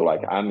 right? So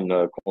like I'm in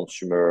a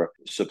consumer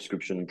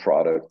subscription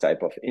product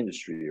type of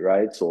industry,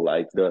 right? So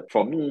like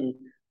for me,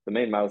 the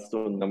main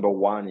milestone number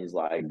one is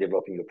like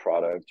developing the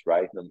product,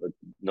 right?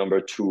 Number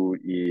two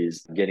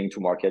is getting to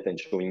market and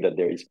showing that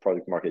there is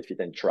product market fit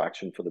and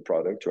traction for the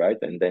product, right?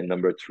 And then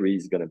number three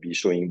is going to be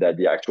showing that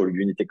the actual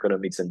unit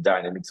economics and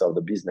dynamics of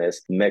the business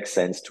makes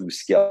sense to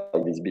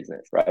scale this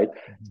business, right?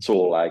 So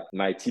like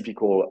my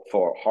typical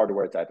for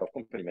hardware type of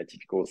company, my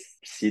typical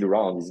seed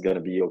round is going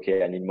to be,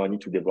 okay, I need money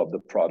to develop the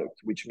product,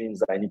 which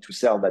means I need to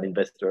sell that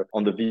investor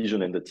on the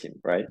vision and the team,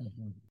 right?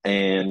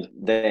 And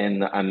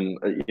then I'm,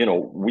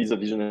 with the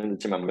vision and the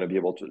team, I'm going to be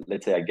able to,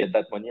 let's say I get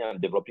that money, I'm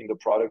developing the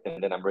product,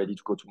 and then I'm ready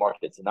to go to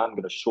market. And now I'm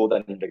going to show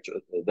that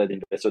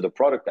investor the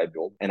product I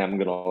built, and I'm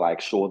going to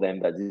like show them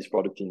that this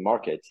product in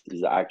market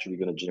is actually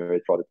going to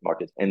generate product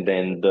market. And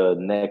then the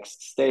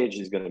next stage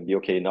is going to be,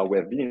 okay, now we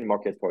have been in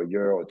market for a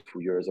year or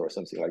 2 years or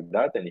something like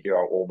that. And here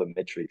are all the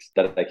metrics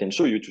that I can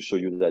show you to show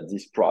you that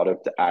this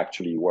product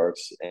actually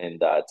works and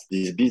that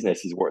this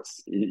business is worth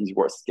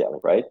scaling,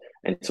 right?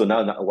 And so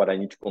now what I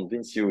need to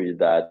convince you is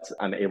that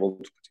I'm able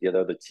to put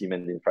together the team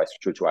and the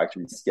infrastructure to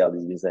actually scale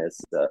this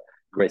business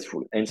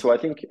gracefully. And so I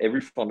think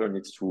every founder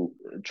needs to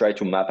try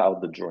to map out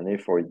the journey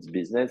for its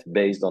business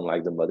based on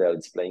like the model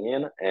it's playing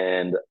in,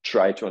 and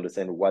try to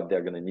understand what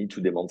they're going to need to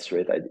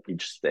demonstrate at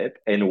each step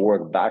and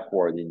work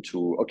backward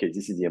into, okay,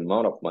 this is the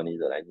amount of money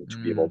that I need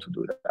to be able to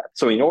do that.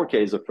 So in our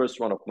case, the first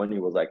round of money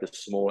was like a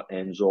small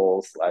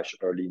angel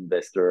 / early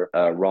investor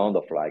round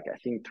of like, I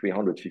think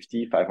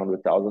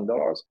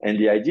 $350,000-$500,000. And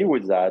the idea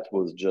with that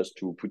was just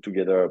to put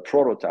together a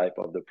prototype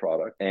of the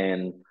product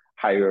and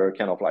hire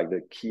kind of like the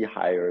key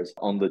hires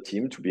on the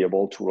team to be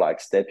able to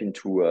like step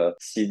into a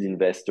seed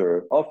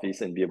investor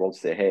office and be able to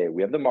say, hey,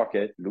 we have the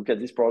market, look at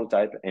this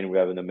prototype, and we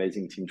have an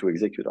amazing team to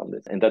execute on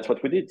this. And that's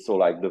what we did. So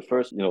like the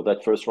first,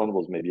 that first round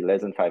was maybe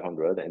less than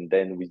 500. And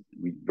then we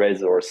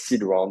raised our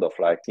seed round of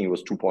like, I think it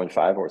was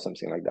 2.5 or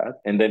something like that.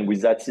 And then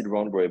with that seed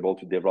round, we're able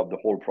to develop the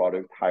whole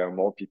product, hire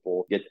more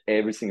people, get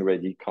everything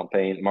ready,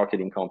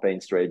 marketing campaign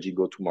strategy,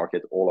 go to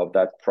market, all of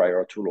that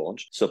prior to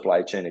launch,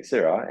 supply chain,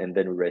 etc. And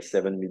then we raised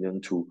 7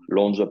 million to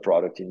launch a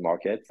product in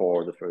market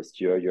for the first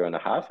year and a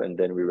half. And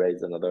then we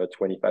raised another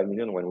 25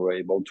 million when we were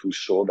able to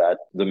show that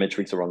the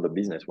metrics around the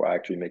business were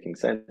actually making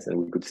sense and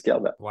we could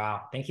scale that.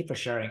 Wow. Thank you for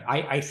sharing.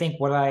 I think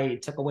what I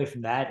took away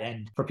from that,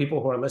 and for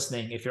people who are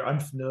listening, if you're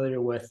unfamiliar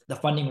with the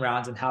funding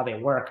rounds and how they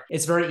work,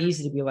 it's very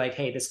easy to be like,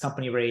 hey, this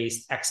company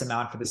raised X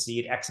amount for the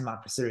seed, X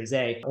amount for Series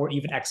A, or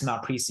even X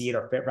amount pre-seed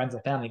or friends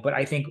and family. But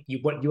I think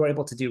what you are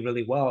able to do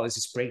really well is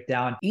just break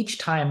down each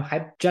time.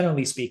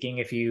 Generally speaking,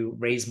 if you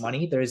raise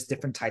money, there's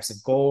different types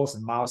of goals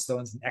and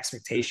milestones and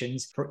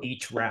expectations for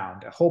each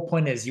round. The whole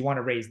point is you want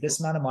to raise this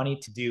amount of money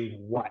to do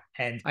what?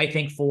 And I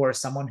think for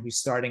someone who's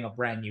starting a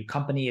brand new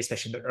company,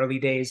 especially in the early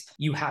days,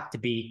 you have to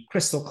be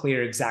crystal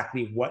clear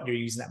exactly what you're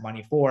using that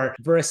money for,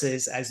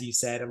 versus, as you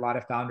said, a lot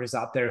of founders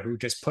out there who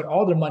just put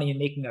all their money in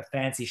making a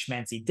fancy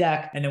schmancy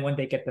deck. And then when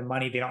they get the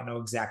money, they don't know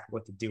exactly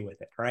what to do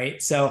with it,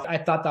 right? So I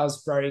thought that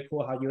was very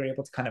cool how you were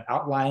able to kind of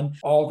outline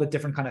all the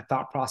different kind of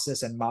thought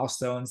process and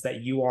milestones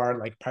that you are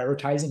like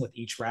prioritizing with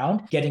each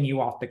round, getting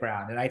you off the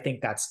ground. And I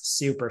think that's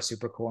super,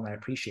 super cool. And I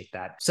appreciate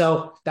that.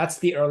 So that's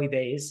the early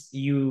days.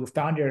 You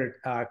found your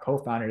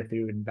co-founder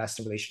through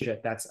investor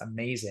relationship. That's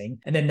amazing.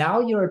 And then now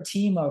you're a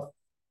team of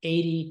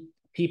 80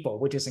 people,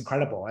 which is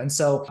incredible. And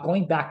so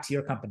going back to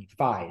your company,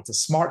 Fi, it's a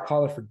smart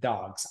collar for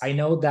dogs. I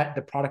know that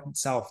the product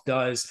itself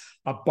does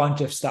a bunch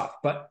of stuff,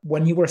 but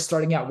when you were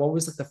starting out, what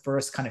was like the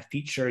first kind of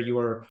feature you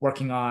were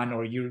working on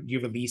or you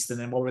released, and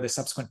then what were the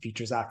subsequent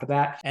features after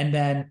that? And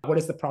then what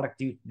does the product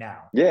do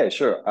now? Yeah,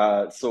 sure.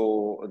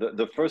 So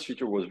the first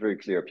feature was very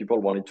clear.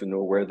 People wanted to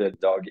know where their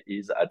dog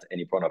is at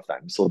any point of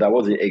time. So that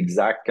was the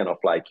exact kind of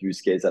like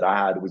use case that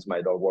I had with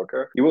my dog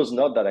walker. It was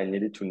not that I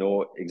needed to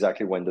know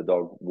exactly when the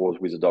dog was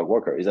with the dog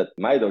walker. Is that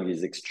my dog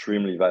is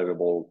extremely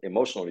valuable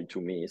emotionally to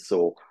me.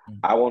 So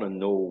I want to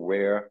know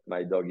where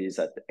my dog is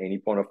at any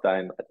point of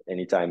time, at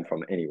any time,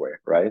 from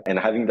anywhere, right? And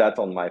having that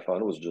on my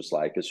phone was just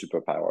like a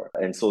superpower.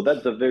 And so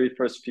that's the very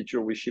first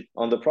feature we shipped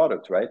on the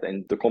product, right?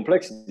 And the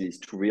complexity is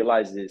to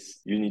realize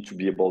this, you need to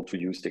be able to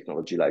use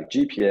technology like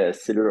GPS,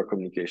 cellular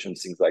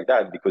communications, things like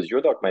that, because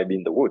your dog might be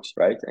in the woods,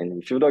 right?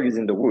 And if your dog is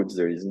in the woods,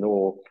 there is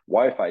no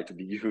Wi-Fi to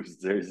be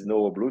used. There is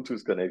no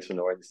Bluetooth connection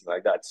or anything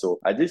like that. So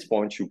at this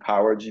point, you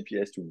power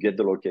GPS to get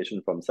the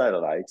location from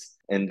satellites,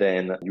 and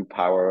then you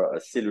power a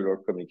cellular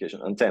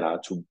communication antenna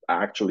to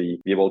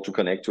actually be able to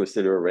connect to a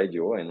cellular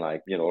radio, and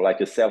like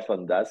a cell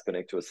phone does,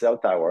 connect to a cell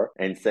tower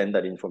and send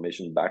that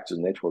information back to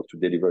the network to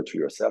deliver to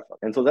your cell phone.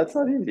 And so that's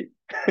not easy.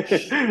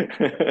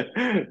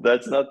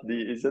 That's not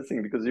the easiest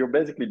thing, because you're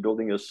basically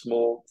building a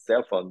small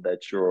cell phone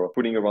that you're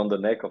putting around the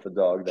neck of a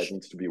dog that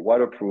needs to be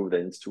waterproof,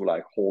 that needs to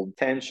like hold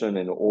tension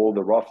and all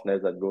the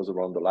roughness that goes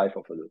around the life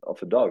of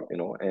a dog,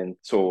 And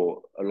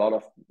so a lot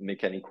of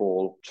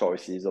mechanical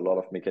choices, a lot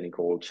of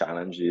mechanical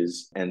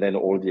challenges, and then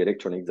all the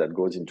electronics that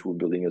goes into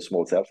building a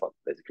small cell phone,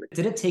 basically.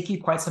 Did it take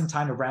you quite some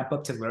time to ramp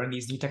up to learn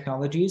these new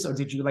technologies, or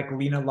did you like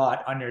lean a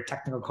lot on your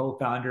technical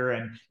co-founder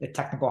and the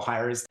technical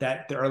hires,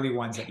 that the early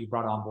ones that you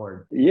brought on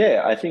board?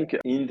 Yeah, I think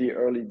in the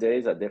early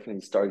days, I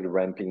definitely started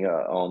ramping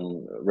up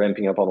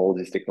on all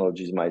these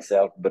technologies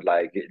myself. But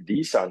like,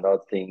 these are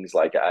not things,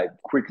 like, I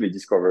quickly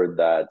discovered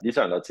that these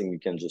are not things you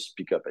can just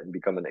pick up and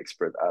become an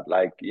expert at.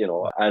 Like,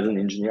 as an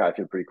engineer, I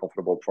feel pretty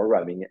comfortable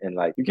programming, and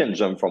like, you can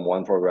jump from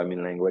one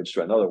programming language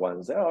to another one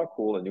and say, oh,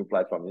 cool, a new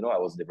platform. I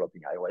was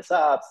developing iOS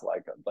apps,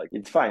 like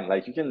it's fine.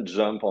 Like, you can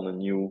jump on a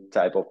new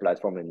type of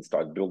platform and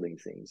start building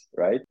things,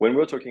 right? When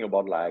we're talking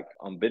about like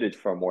embedded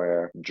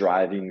firmware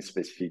driving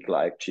specific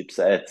like chipset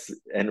chipsets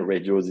and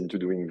radios into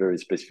doing very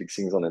specific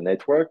things on a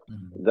network,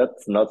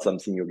 that's not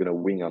something you're going to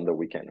wing on the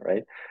weekend,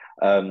 right?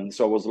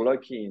 So I was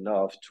lucky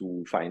enough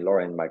to find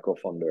Lauren, my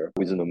co-founder,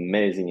 who is an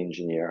amazing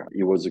engineer.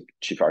 He was a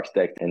chief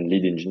architect and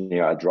lead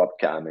engineer at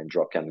Dropcam, and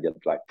Dropcam get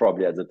like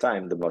probably at the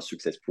time the most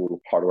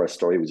successful hardware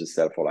story, with a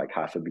sell for like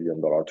 $500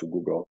 million to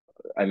Google.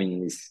 I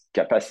mean, his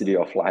capacity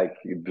of like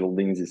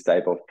building this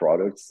type of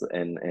products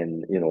and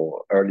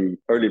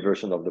early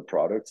version of the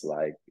products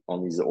like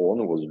on his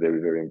own was very,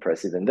 very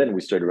impressive. And then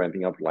we started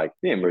ramping up like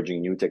the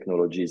emerging new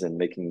technologies and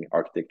making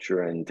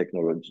architecture and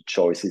technology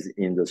choices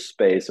in the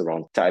space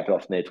around type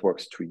of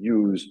networks to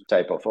use,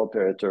 type of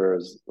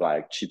operators,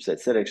 like chipset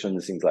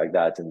selection, things like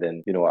that. And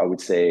then, I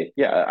would say,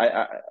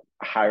 I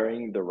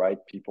hiring the right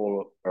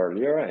people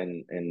earlier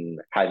and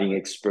having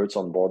experts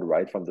on board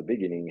right from the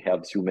beginning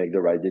helps you make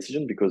the right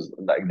decision, because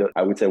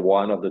I would say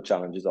one of the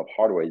challenges of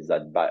hardware is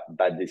that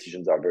bad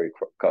decisions are very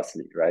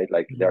costly, right?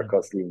 Like they're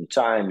costly in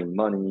time, in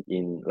money,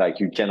 in like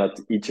you cannot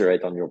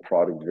iterate on your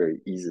product very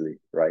easily,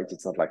 right?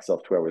 It's not like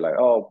software. We're like,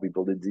 oh, we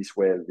build it this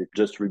way,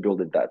 just rebuild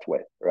it that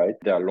way, right?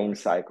 There are long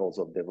cycles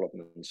of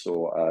development.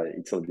 So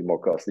it's a little bit more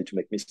costly to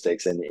make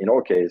mistakes. And in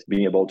our case,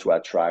 being able to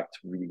attract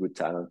really good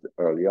talent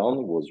early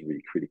on was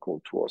really critical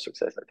to our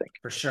success, I think.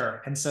 For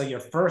sure. And so your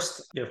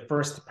first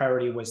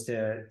priority was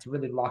to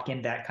really lock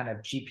in that kind of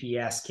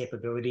GPS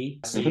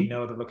capability, so you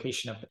know the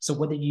location of it. So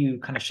what did you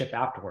kind of ship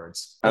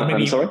afterwards?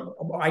 I'm sorry?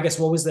 I guess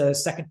what was the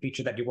second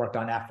feature that you worked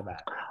on after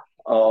that?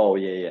 Oh,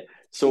 yeah.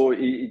 So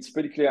it's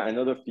pretty clear.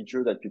 Another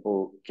feature that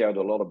people cared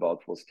a lot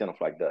about was kind of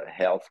like the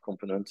health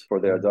component for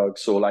their dog.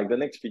 So like the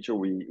next feature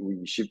we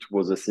shipped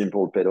was a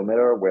simple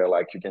pedometer where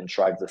like you can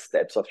track the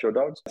steps of your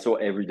dogs. So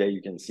every day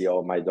you can see,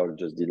 oh, my dog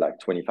just did like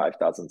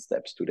 25,000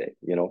 steps today,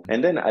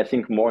 And then I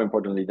think more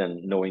importantly than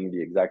knowing the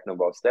exact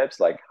number of steps,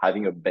 like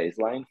having a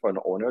baseline for an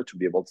owner to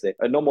be able to say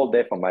a normal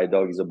day for my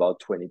dog is about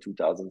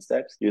 22,000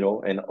 steps,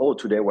 and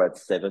today we're at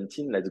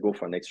 17, let's go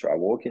for an extra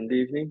walk in the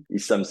evening,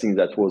 is something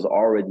that was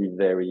already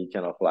very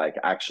kind of like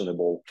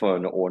actionable for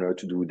an owner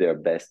to do their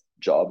best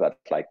job at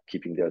like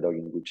keeping their dog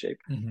in good shape.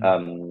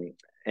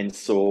 And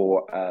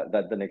so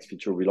that's the next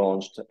feature we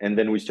launched. And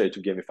then we started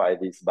to gamify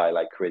this by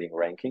like creating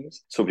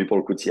rankings. So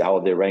people could see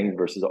how they ranked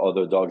versus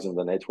other dogs on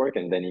the network.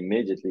 And then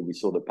immediately we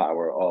saw the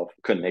power of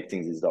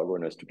connecting these dog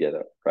owners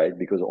together, right?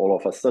 Because all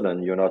of a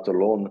sudden you're not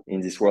alone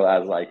in this world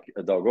as like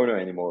a dog owner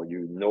anymore.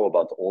 You know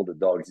about all the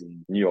dogs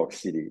in New York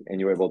City and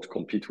you're able to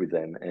compete with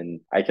them.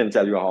 And I can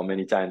tell you how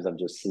many times I'm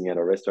just sitting at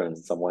a restaurant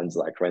and someone's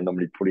like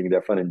randomly pulling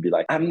their phone and be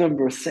like, I'm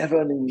number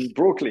 7 in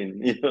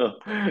Brooklyn,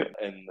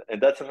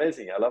 and that's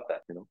amazing. I love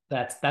that,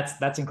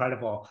 That's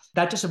incredible.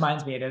 That just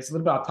reminds me, it is a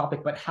little bit off topic,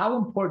 but how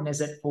important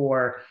is it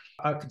for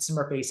a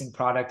consumer-facing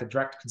product, a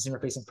direct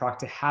consumer-facing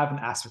product, to have an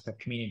aspect of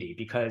community?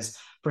 Because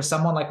for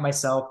someone like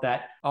myself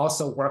that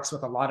also works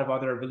with a lot of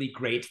other really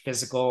great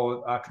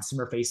physical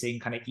consumer-facing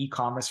kind of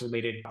e-commerce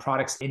related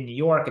products in New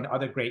York and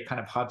other great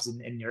kind of hubs in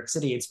New York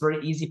City, it's very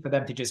easy for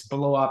them to just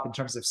blow up in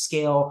terms of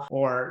scale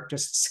or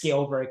just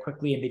scale very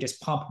quickly, and they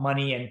just pump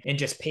money and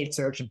just paid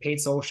search and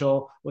paid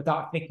social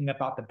without thinking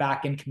about the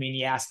back-end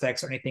community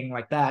aspects or anything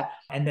like that.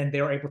 And then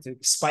they're able to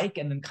spike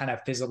and then kind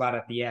of fizzle out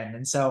at the end.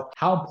 And so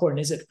how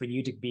important is it for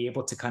you to be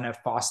able to kind of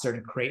foster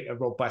and create a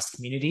robust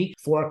community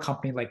for a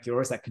company like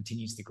yours that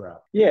continues to grow?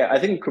 Yeah, I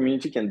think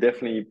community can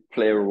definitely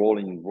play a role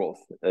in growth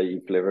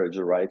if leveraged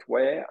the right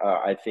way.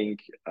 I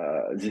think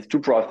these two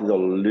processes are a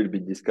little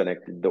bit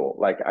disconnected though.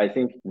 Like I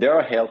think there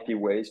are healthy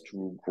ways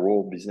to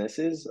grow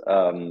businesses.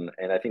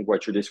 And I think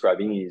what you're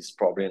describing is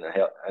probably in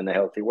a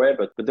healthy way,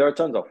 but there are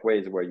tons of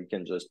ways where you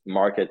can just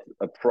market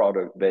a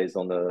product based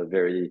on a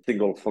very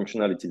single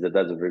functionality that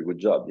does a very good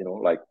job,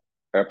 like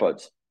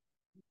AirPods.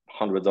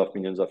 Hundreds of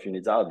millions of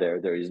units out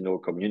there is no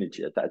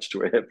community attached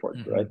to airport,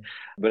 right?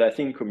 But I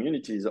think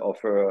communities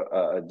offer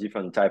a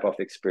different type of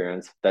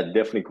experience that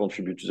definitely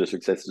contribute to the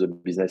success of the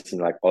business in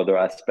like other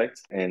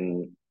aspects.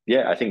 And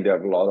yeah, I think they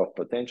have a lot of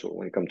potential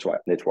when it comes to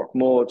network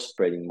modes,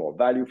 creating more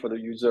value for the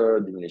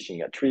user,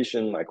 diminishing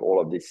attrition, like all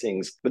of these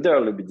things. But they're a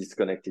little bit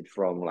disconnected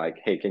from like,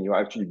 hey, can you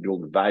actually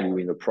build value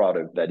in a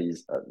product that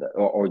is,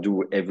 or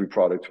do every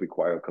product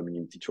require a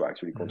community to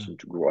actually continue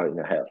to grow in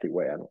a healthy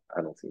way?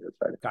 I don't think that's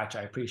valid. Gotcha.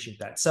 I appreciate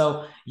that.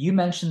 So you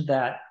mentioned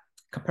that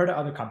compared to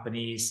other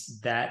companies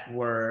that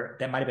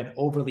might have been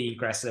overly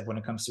aggressive when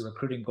it comes to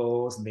recruiting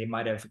goals, and they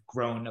might have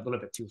grown a little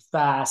bit too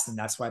fast, and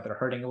that's why they're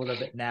hurting a little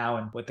bit now.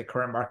 And with the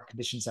current market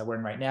conditions that we're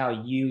in right now,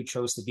 you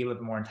chose to be a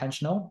little bit more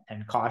intentional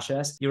and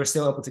cautious. You were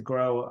still able to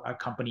grow a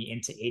company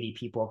into 80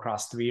 people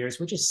across 3 years,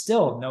 which is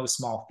still no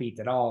small feat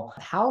at all.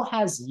 How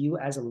has you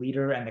as a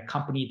leader and the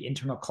company, the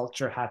internal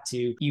culture, had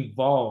to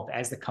evolve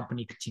as the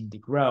company continued to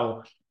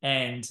grow?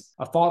 And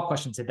a follow-up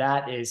question to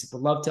that is,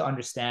 we'd love to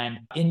understand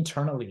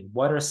internally,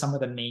 what are some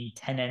of the main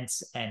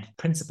tenets and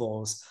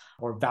principles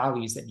or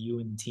values that you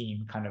and the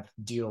team kind of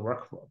do your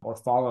work or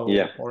follow,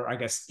 Yeah. or I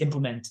guess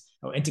implement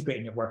or integrate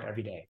in your work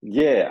every day?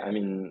 Yeah, I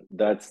mean,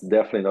 that's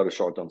definitely not a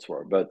short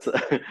answer, but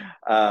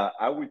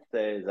I would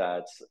say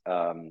that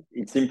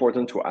it's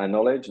important to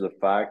acknowledge the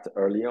fact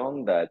early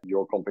on that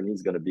your company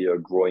is going to be a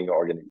growing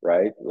organism,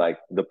 right? Like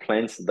the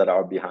plants that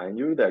are behind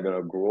you, they're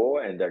going to grow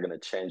and they're going to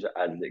change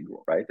as they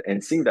grow, right?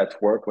 And things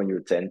that work when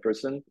you're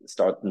 10%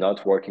 start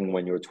not working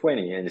when you're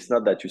 20. And it's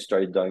not that you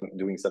started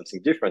doing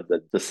something different,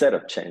 that the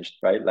setup changed,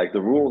 right? Like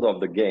the rules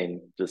of the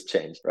game just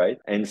changed, right?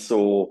 And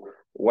so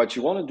what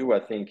you want to do, I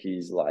think,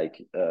 is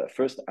like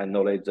first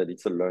acknowledge that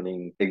it's a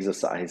learning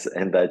exercise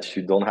and that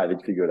you don't have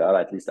it figured out.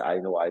 At least I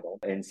know I don't.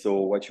 And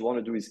so what you want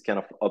to do is kind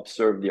of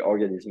observe the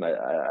organism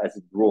as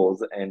it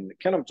grows and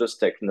kind of just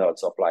take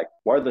notes of like,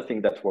 what are the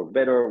things that work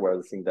better? What are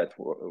the things that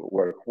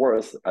work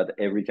worse at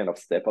every kind of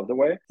step of the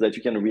way, so that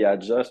you can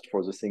readjust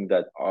for the things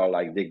that are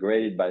like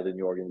degraded by the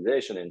new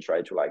organization and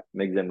try to like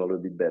make them a little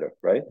bit better,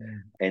 right?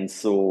 And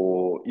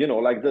so, you know,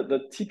 like the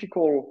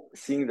typical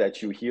thing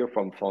that you hear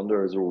from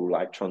founders who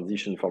like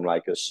transition from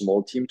like a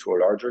small team to a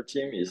larger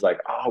team is like,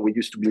 oh, we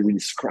used to be really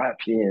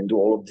scrappy and do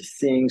all of these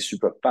things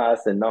super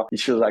fast, and now it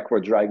feels like we're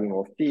dragging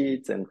our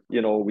feet, and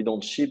you know, we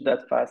don't ship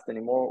that fast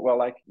anymore. Well,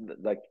 like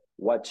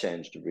what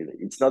changed really?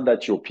 It's not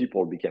that your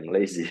people became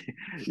lazy.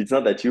 It's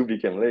not that you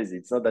became lazy.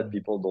 It's not that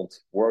people don't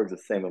work the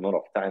same amount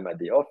of time at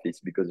the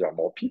office because there are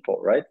more people,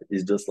 right?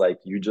 It's just like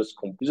you just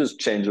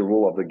change the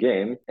rule of the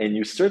game, and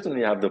you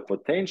certainly have the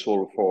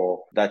potential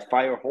for that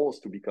fire hose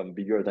to become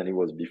bigger than it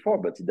was before,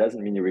 but it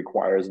doesn't mean it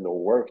requires no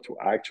work to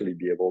actually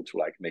be able to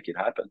like make it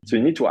happen. So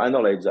you need to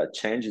acknowledge that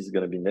change is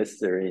going to be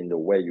necessary in the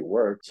way you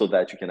work so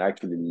that you can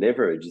actually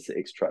leverage these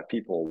extra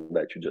people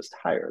that you just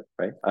hired,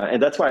 right?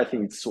 And that's why I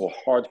think it's so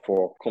hard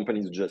for companies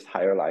to just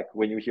hire, like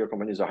when you hear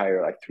companies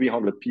hire like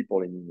 300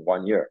 people in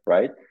 1 year,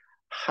 right?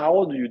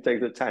 How do you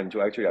take the time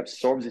to actually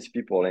absorb these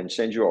people and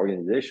change your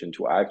organization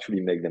to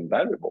actually make them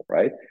valuable,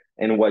 right?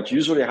 And what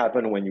usually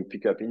happens when you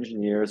pick up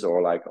engineers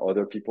or like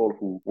other people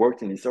who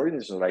worked in this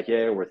organization, like,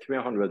 yeah, we're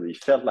 300, we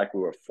felt like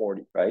we were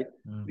 40, right?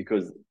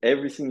 Because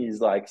everything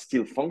is like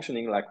still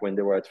functioning like when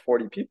they were at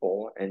 40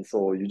 people. And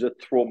so you just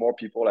throw more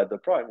people at the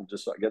prime,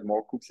 just get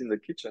more cooks in the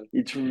kitchen.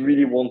 It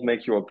really won't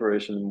make your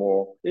operation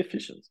more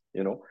efficient,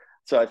 you know?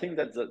 So I think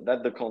that's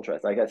the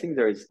contrast. Like I think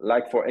there is,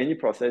 like for any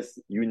process,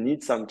 you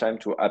need some time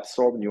to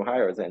absorb new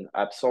hires and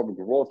absorb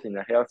growth in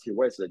a healthy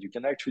way so that you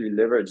can actually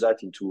leverage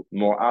that into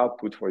more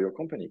output for your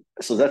company.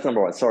 So that's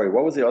number one. Sorry,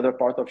 what was the other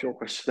part of your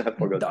question? I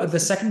forgot. The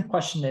second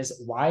question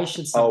is, why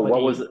should Oh,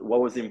 somebody... what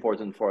was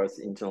important for us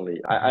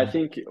internally? I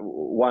think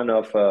one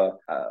of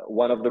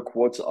the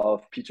quotes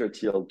of Peter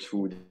Thiel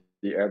to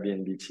the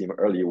Airbnb team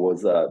early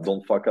was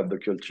 "Don't fuck up the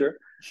culture."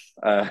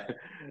 uh,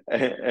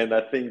 and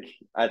I think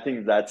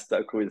that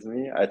stuck with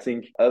me. I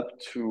think up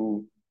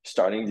to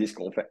starting this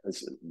company,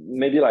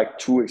 maybe like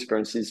 2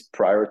 experiences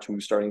prior to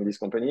starting this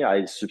company,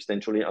 I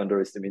substantially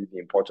underestimated the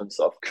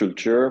importance of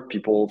culture.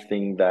 People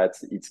think that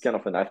it's kind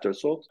of an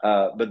afterthought,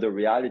 but the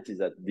reality is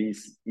that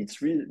it's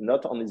really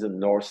not only the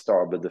North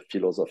Star, but the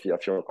philosophy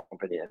of your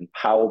company and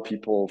how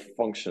people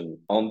function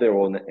on their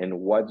own and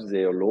what do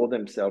they allow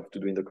themselves to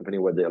do in the company,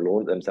 what they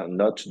allow themselves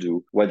not to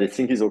do, what they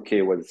think is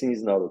okay, what they think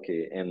is not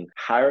okay. And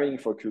hiring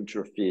for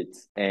culture fit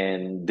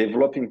and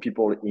developing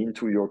people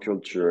into your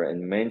culture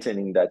and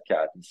maintaining that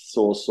cap is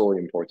so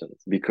important,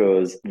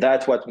 because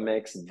that's what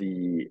makes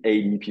the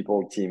 80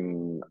 people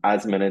team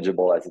as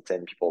manageable as a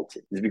 10 people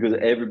team. It's because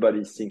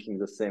everybody's thinking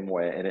the same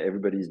way and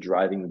everybody's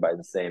driving by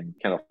the same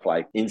kind of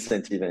like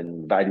incentive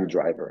and value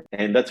driver.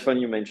 And that's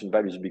funny you mentioned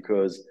values,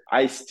 because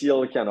I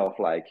still kind of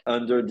like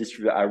under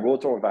distribute. I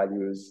wrote our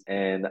values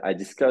and I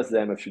discussed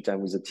them a few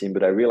times with the team,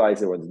 but I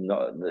realized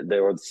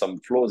there were some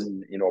flaws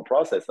in our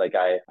process. Like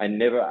I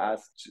never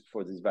asked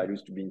for these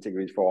values to be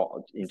integrated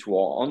into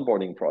our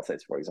onboarding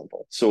process, for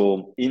example.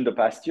 So in the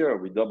past year,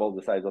 we doubled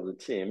the size of the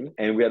team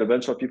and we had a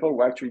bunch of people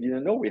who actually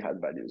didn't know we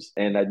had values.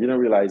 And I didn't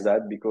realize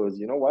that because,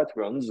 you know what,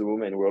 we're on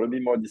Zoom and we're a little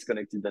bit more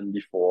disconnected than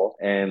before.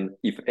 And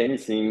if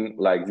anything,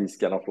 like this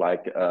kind of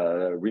like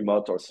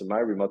remote or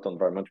semi-remote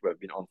environment we have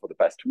been on for the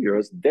past 2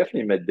 years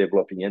definitely made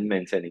developing and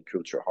maintaining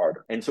culture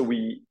harder. And so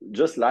we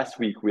just last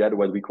week, we had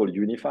what we call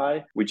Unify,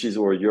 which is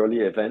our yearly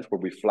event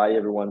where we fly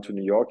everyone to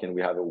New York and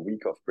we have a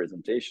week of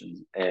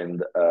presentations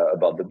and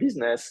about the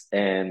business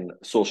and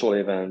social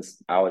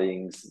events,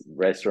 outings,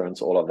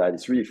 restaurants, all of that.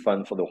 It's really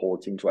fun for the whole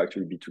team to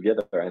actually be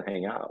together and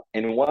hang out.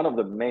 And one of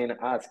the main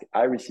asks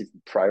I received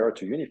prior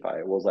to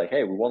Unify was like,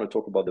 hey, we want to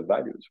talk about the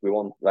values. We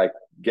want like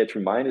get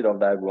reminded of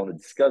that. We want to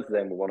discuss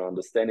them. We want to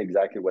understand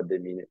exactly what they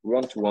mean. We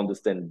want to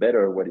understand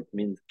better what it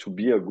means to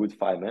be a good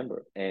FI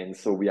member. And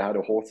so we had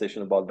a whole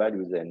session about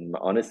values, and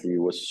honestly,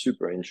 it was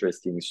super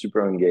interesting,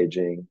 super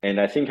engaging.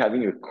 And I think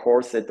having a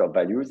core set of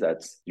values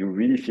that you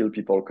really feel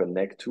people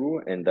connect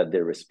to and that they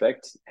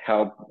respect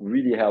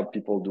really help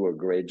people do a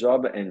great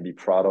job and be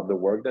proud of the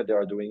work that they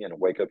are doing and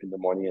wake up in the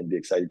morning and be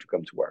excited to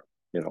come to work.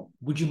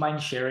 Would you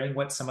mind sharing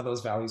what some of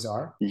those values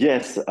are?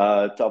 Yes,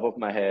 top of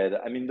my head.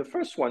 I mean, the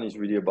first one is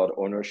really about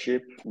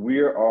ownership. We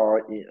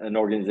are an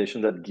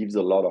organization that gives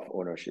a lot of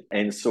ownership.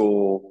 And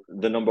so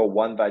the number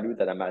one value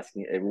that I'm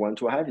asking everyone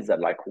to have is that,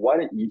 like,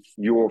 what if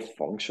your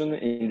function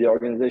in the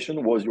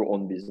organization was your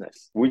own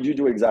business? Would you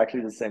do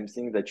exactly the same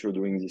thing that you're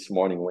doing this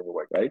morning when you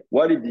work, right?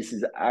 What if this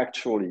is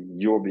actually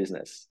your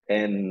business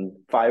and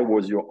Fi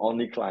was your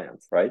only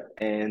client, right?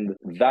 And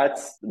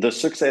that's the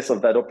success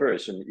of that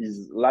operation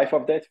is life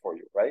or death for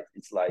you, right?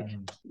 It's like,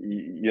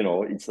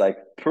 it's like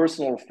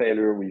personal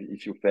failure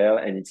if you fail,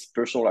 and it's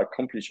personal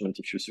accomplishment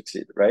if you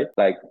succeed, right?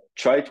 Like,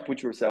 try to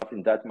put yourself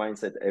in that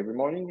mindset every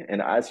morning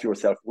and ask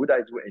yourself, would I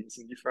do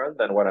anything different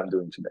than what I'm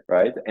doing today,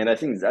 right? And I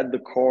think that's the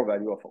core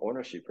value of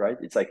ownership, right?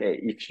 It's like, hey,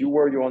 if you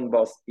were your own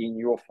boss in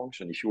your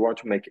function, if you were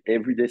to make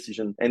every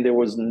decision and there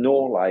was no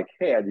like,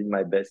 hey, I did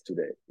my best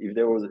today, if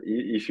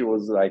it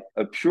was like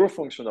a pure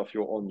function of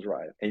your own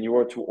drive and you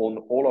were to own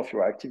all of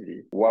your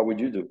activity, what would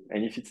you do?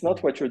 And if it's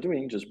not what you're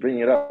doing, just bring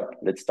it up.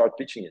 Let's start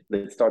pitching it.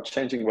 Let's start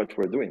changing what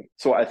we're doing.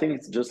 So I think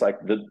it's just like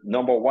the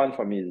number one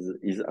for me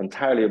is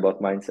entirely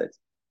about mindset.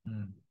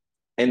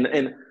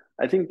 And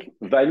I think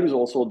values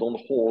also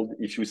don't hold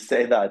if you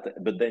say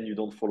that, but then you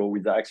don't follow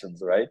with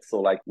actions, right? So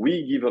like,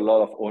 we give a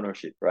lot of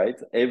ownership, right?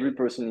 Every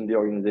person in the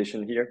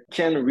organization here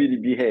can really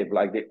behave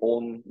like they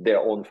own their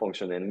own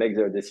function and make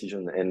their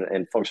decision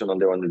and function on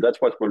their own.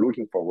 That's what we're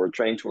looking for. We're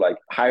trying to like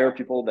hire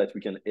people that we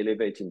can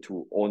elevate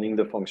into owning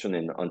the function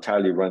and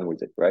entirely run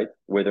with it, right?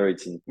 Whether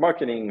it's in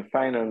marketing,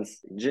 finance,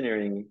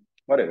 engineering,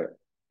 whatever,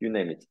 you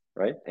name it.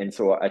 Right. And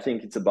so I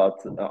think it's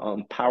about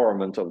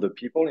empowerment of the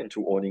people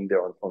into owning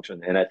their own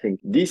function. And I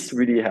think this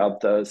really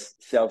helped us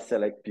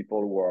self-select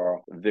people who are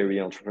very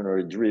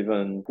entrepreneurial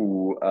driven,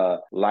 who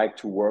like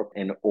to work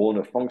and own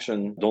a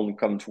function, don't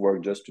come to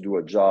work just to do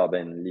a job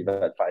and leave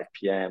at 5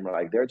 p.m.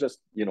 Like, they're just,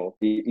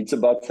 it's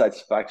about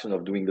satisfaction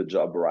of doing the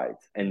job right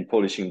and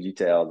polishing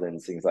details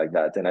and things like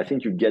that. And I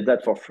think you get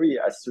that for free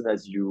as soon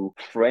as you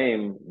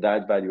frame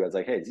that value as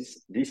like, hey,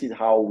 this is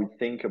how we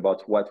think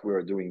about what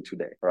we're doing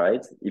today.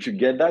 Right. If you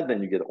get that,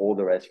 then you get all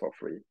the rest for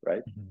free,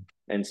 right?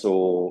 And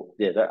so,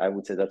 I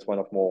would say that's one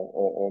of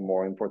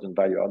more important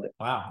value out there.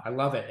 Wow, I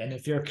love it. And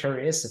if you're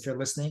curious, if you're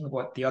listening,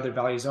 what the other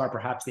values are,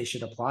 perhaps they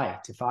should apply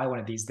to Fi one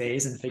of these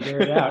days and figure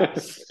it out.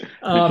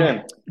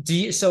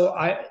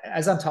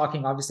 As I'm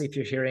talking, obviously, if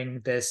you're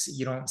hearing this,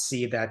 you don't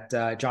see that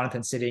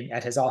Jonathan's sitting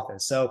at his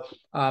office. So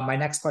my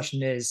next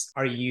question is,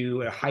 are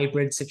you a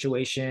hybrid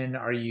situation?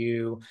 Are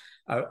you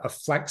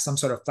some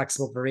sort of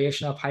flexible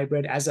variation of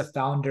hybrid? As a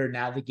founder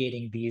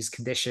navigating these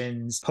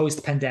conditions,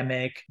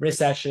 post-pandemic,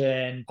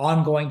 recession,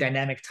 ongoing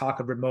dynamic talk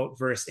of remote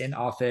versus in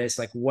office,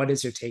 like, what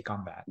is your take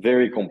on that?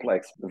 Very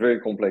complex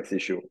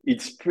issue.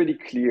 It's pretty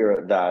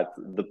clear that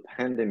the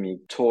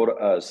pandemic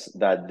taught us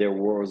that there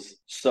was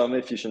some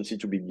efficiency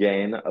to be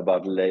gained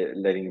about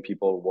letting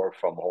people work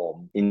from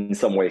home in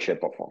some way, shape,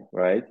 or form,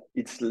 right?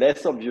 It's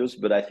less obvious,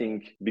 but I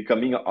think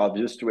becoming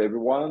obvious to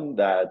everyone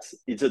that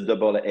it's a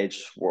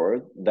double-edged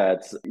sword, that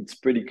it's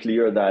pretty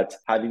clear that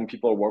having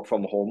people work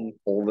from home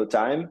all the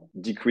time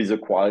decrease the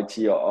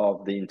quality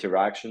of the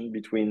interaction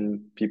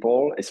between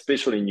people,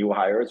 especially new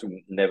hires who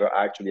never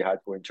actually had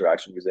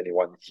interaction with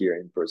anyone here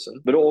in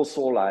person, but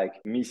also like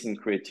missing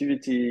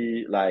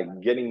creativity, like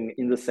getting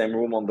in the same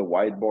room on the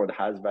whiteboard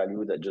has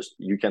value that just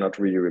you cannot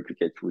really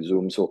replicate through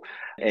Zoom. So,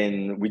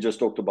 and we just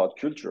talked about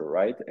culture,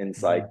 right? And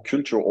it's like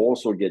culture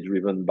also get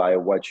driven by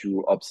what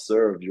you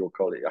observe your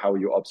colleague, how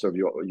you observe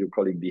your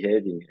colleague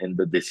behaving and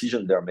the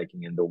decision they're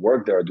making and the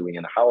work they're doing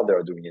and how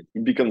they're doing it.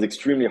 It becomes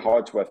extremely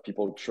hard to have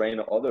people train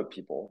other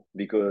people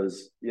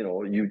because,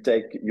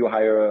 you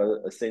hire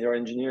a senior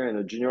engineer and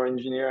a junior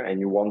engineer, and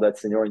you want that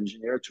senior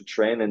engineer to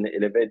train and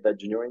elevate that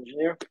junior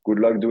engineer. Good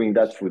luck doing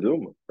that through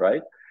Zoom,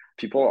 right?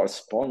 People are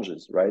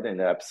sponges, right? And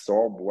they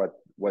absorb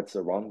what's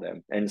around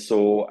them. And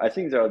so I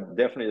think there are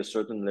definitely a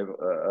certain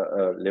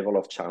level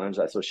of challenge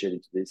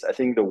associated to this. I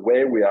think the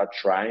way we are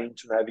trying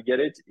to navigate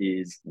it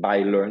is by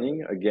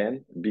learning,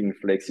 again, being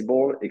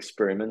flexible,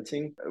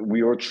 experimenting.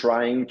 We are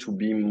trying to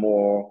be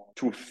more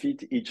to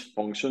fit each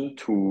function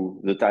to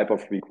the type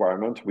of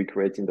requirement we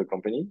create in the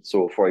company.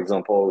 So for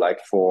example, like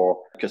for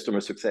customer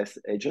success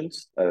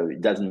agents,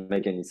 it doesn't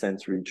make any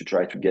sense really to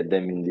try to get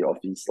them in the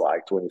office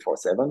like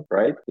 24/7,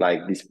 right?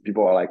 Like, these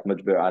people are like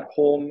much better at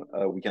home.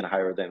 We can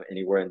hire them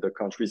anywhere in the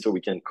country so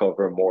we can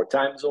cover more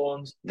time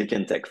zones. They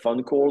can take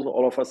phone calls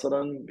all of a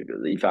sudden,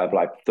 because if I have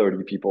like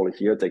 30 people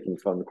here taking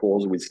phone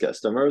calls with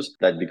customers,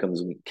 that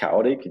becomes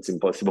chaotic. It's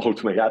impossible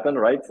to make happen,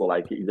 right? So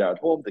like, if they're at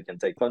home, they can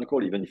take phone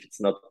call, even if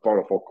it's not part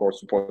of our core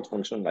support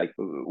function, like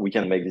we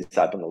can make this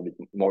happen a little bit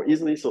more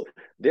easily. So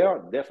there are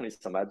definitely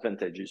some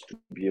advantages to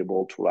be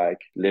able to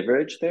like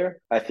leverage there.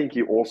 I think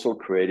it also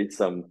created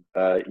some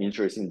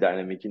interesting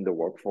dynamic in the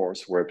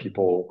workforce where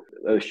people,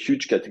 a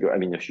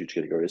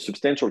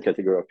substantial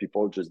category of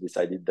people just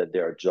decided that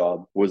their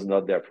job was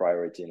not their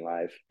priority in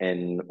life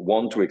and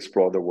want to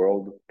explore the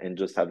world and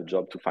just have a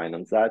job to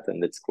finance that.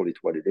 And let's call it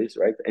what it is,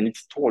 right? And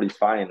it's totally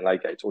fine.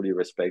 Like, I totally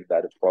respect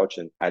that approach.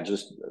 And I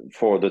just,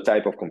 for the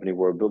type of company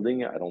we're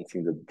building, I don't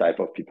think the type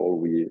of people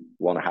we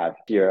want to have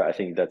here. I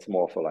think that's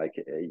more for like,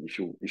 if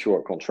you're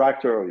a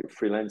contractor or you're a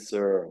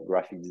freelancer, or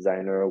graphic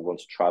designer, who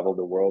wants to travel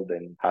the world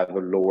and have a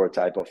lower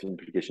type of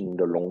implication in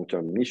the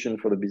long-term mission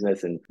for the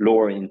business and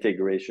lower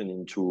integration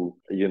into,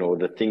 you know,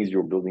 the things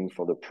you're building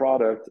for the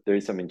product. There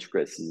is some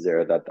intricacies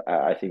there that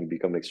I think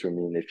become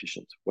extremely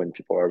inefficient when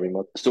people are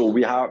remote. So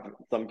we have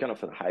some kind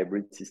of a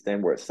hybrid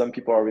system where some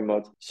people are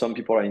remote, some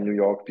people are in New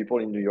York. People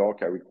in New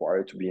York are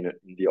required to be in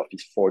the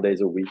office 4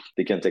 days a week.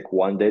 They can take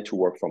 1 day to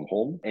work from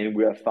home. And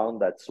we have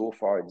found that so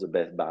far it's the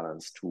best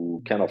balance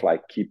to kind of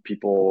like keep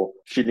people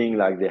feeling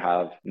like they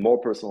have more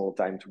personal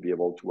time to be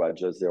able to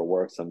adjust their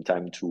work, some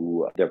time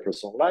to their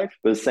personal life,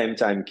 but at the same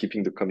time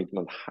keeping the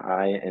commitment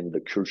high and the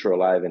culture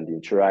alive and the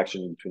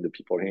interaction between the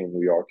people here in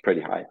New York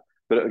pretty high.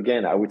 But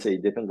again, I would say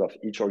it depends on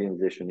each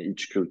organization,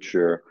 each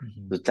culture,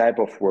 the type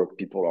of work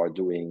people are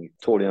doing.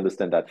 Totally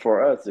understand that.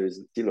 For us, there's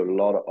still a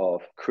lot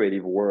of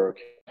creative work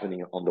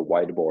happening on the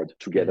whiteboard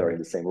together in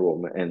the same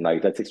room. And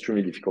like, that's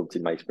extremely difficult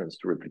in my experience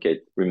to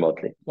replicate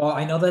remotely. Well,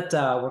 I know that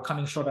we're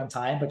coming short on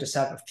time, but just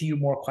have a few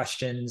more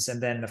questions.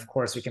 And then, of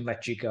course, we can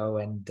let you go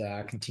and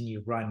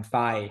continue run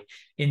Fi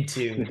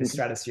into the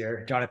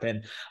stratosphere,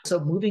 Jonathan. So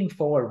moving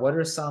forward, what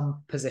are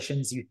some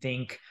positions you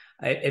think,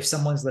 if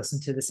someone's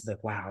listened to this,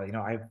 like, wow, you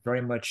know, I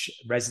very much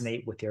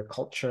resonate with your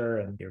culture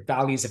and your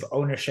values of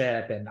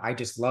ownership, and I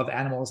just love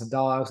animals and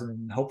dogs,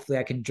 and hopefully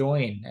I can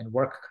join and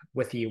work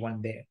with you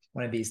one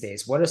of these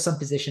days. What are some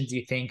positions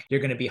you think you're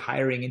going to be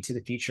hiring into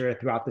the future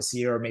throughout this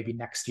year or maybe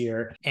next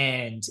year?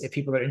 And if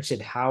people are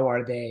interested, how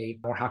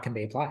can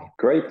they apply?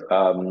 Great.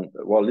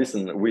 Well,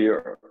 listen,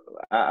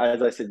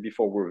 as I said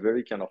before, we're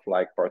very kind of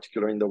like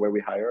particular in the way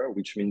we hire,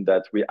 which means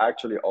that we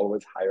actually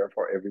always hire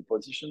for every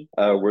position.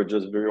 We're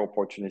just very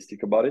opportunistic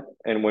about it.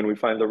 And when we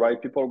find the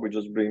right people, we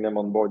just bring them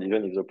on board,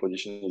 even if the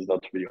position is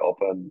not really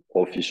open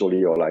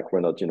officially, or like we're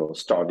not, you know,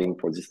 starting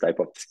for this type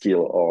of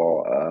skill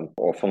or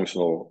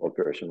functional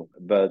operational.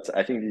 But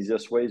I think the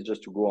easiest way is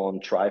just to go on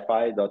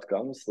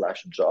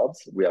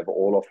tryfi.com/jobs. We have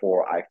all of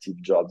our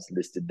active jobs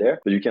listed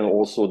there. But you can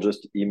also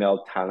just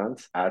email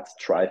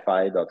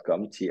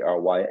talent@tryfi.com,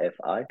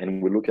 TRYFI,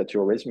 and we look at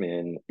your resume.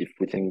 And if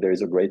we think there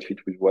is a great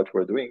fit with what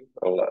we're doing,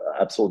 I'll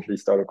absolutely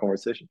start a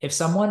conversation. If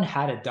someone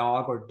had a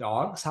dog or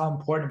dogs, how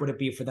important would it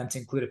be for them to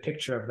include a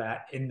picture of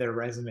that in their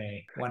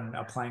resume when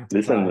applying to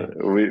Listen,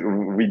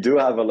 we do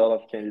have a lot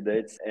of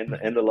candidates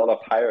and a lot of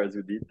hires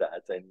who did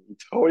that, and it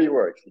totally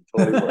works.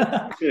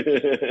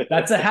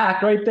 That's a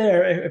hack right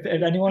there.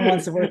 If anyone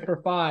wants to work for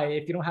Fi,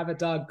 if you don't have a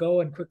dog,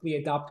 go and quickly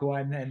adopt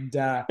one and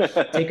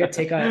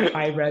take a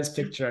high res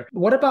picture.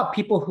 What about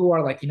people who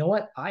are like, you know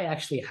what, I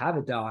actually have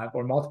a dog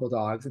or multiple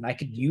dogs and I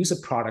could use a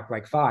product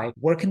like Fi?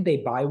 Where can they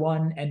buy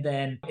one? And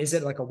then is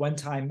it like a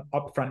one-time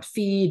upfront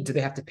fee? Do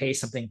they have to pay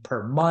something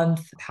per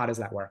month? How does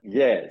that work?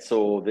 Yeah,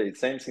 so the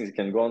same things, you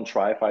can go on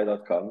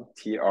tryfi.com,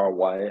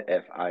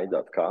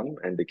 TRYFI.com,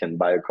 and they can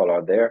buy a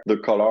collar there. The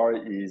collar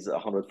is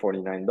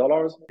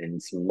 $149 and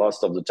it's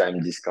most of the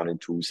time discounted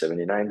to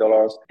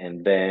 $79.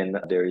 And then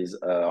there is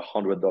a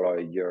 $100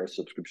 a year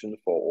subscription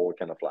for all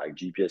kind of like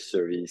GPS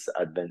service,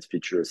 advanced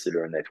features,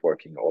 cellular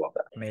networking, all of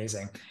that.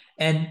 Amazing.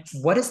 And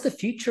what is the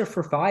future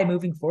for Fi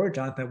moving forward,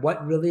 Jonathan?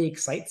 What really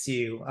excites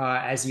you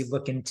as you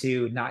look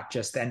into not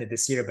just the end of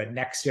this year, but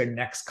next year,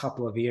 next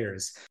couple of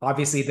years?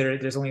 Obviously,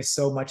 there's only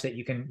so much that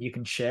you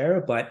can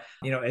share, but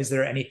you know, is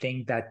there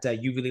anything that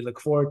you really look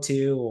forward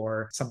to,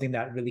 or something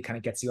that really kind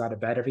of gets you out of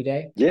bed every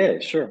day? Yeah,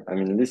 sure. I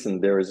mean, listen,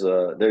 there's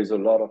a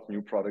lot of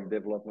new product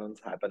development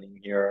happening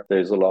here.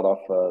 There's a lot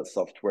of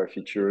software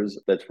features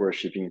that we're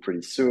shipping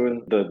pretty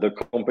soon. The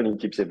company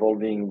keeps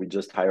evolving. We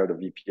just hired a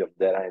VP of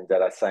data and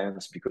data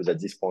science because at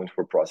this point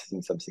we're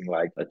processing something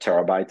like 1.5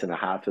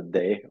 terabytes a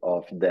day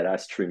of data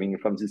streaming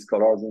from these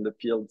collars in the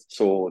field.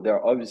 So there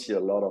are obviously a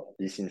lot of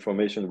this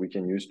information we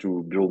can use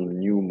to build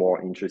new,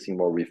 more interesting,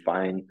 more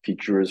refined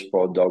features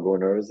for dog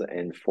owners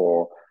and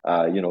for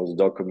the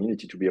dog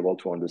community to be able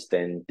to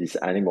understand these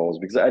animals.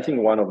 Because I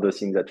think one of the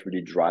things that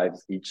really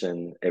drives each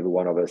and every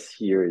one of us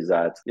here is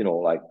that, you know,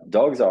 like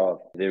dogs are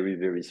very,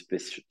 very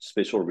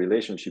special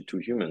relationship to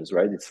humans,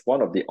 right? It's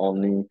one of the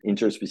only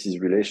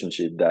interspecies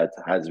relationship that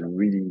has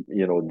really,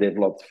 you know,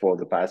 developed for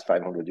the past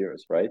 500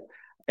 years, right?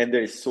 And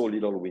there is so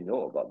little we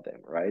know about them,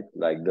 right?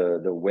 Like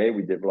the way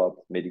we develop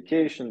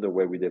medication, the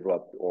way we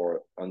develop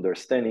or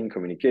understanding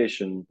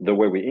communication, the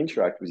way we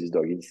interact with this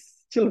dog is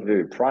still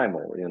very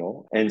primal, you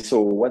know? And so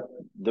what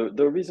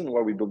the reason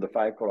why we built the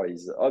Fi collar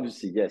is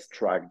obviously, yes,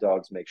 track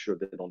dogs, make sure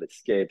they don't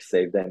escape,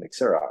 save them,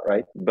 etc.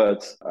 Right?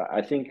 But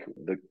I think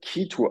the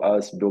key to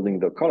us building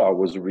the collar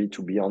was really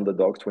to be on the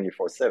dog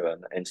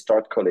 24/7 and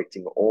start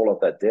collecting all of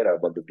that data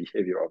about the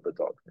behavior of the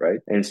dog, right?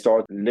 And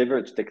start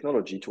leverage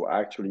technology to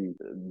actually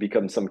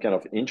become some kind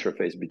of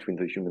interface between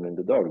the human and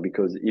the dog.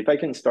 Because if I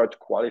can start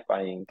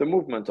qualifying the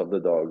movement of the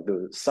dog,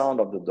 the sound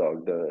of the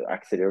dog, the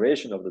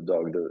acceleration of the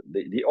dog,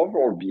 the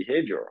overall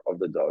behavior of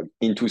the dog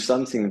into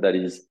something that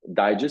is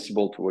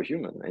digestible to a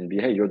human, and be,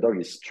 hey, your dog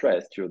is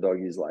stressed, your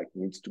dog is like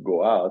needs to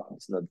go out,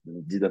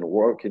 didn't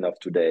work enough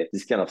today,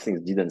 these kind of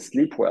things, didn't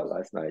sleep well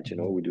last night,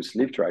 we do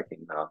sleep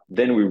tracking now,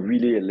 then we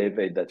really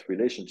elevate that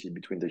relationship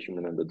between the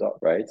human and the dog,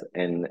 right?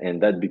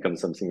 And that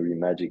becomes something really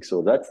magic.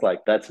 So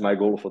that's my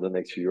goal for the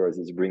next few years,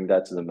 is bring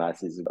that to the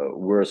masses.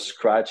 We're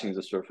scratching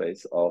the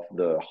surface of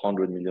the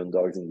 100 million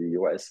dogs in the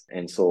US,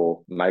 and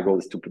so my goal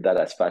is to put that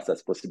as fast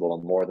as possible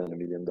on more than 1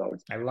 million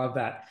dogs. I love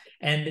that.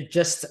 And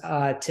just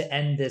to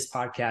end this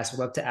podcast, I'd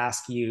love to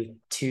ask you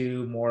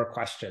 2 more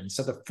questions.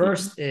 So the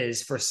first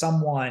is, for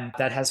someone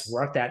that has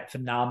worked at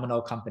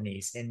phenomenal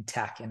companies in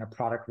tech in a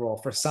product role,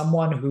 for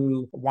someone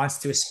who wants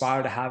to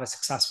aspire to have a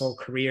successful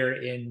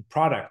career in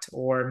product,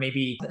 or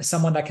maybe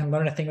someone that can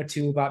learn a thing or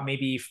two about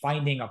maybe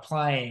finding,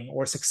 applying,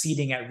 or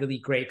succeeding at really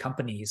great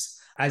companies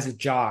as a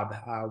job,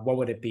 what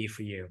would it be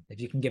for you?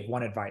 If you can give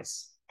one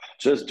advice.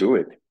 Just do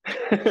it.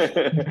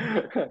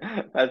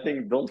 I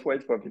think don't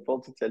wait for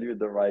people to tell you at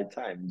the right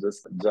time.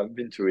 Just jump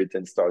into it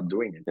and start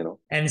doing it,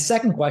 And the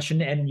second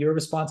question, and your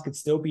response could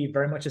still be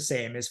very much the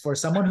same, is for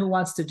someone who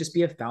wants to just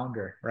be a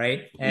founder,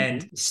 right?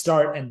 And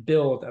start and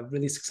build a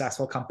really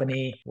successful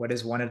company. What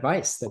is one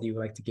advice that you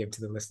would like to give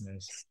to the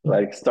listeners?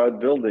 Like,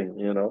 start building,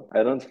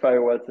 identify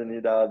what's the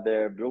need out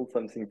there, build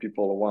something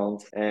people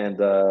want, and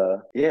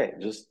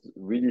just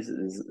really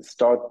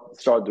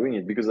start doing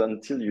it, because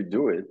until you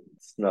do it,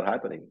 it's not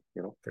happening,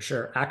 For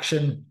sure.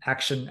 Action,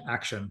 action,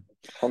 action.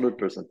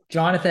 100%.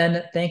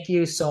 Jonathan, thank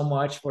you so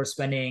much for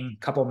spending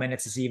a couple of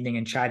minutes this evening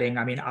and chatting.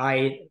 I mean,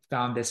 I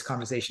found this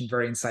conversation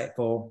very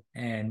insightful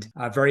and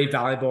very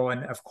valuable.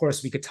 And of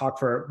course, we could talk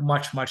for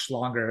much, much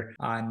longer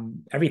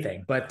on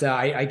everything. But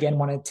I again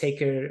want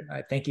to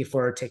thank you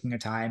for taking your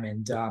time.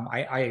 And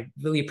I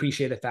really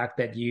appreciate the fact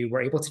that you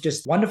were able to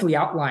just wonderfully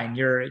outline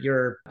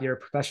your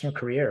professional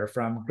career,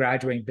 from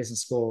graduating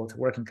business school to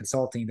working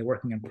consulting to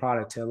working in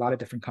product to a lot of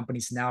different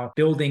companies, now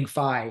building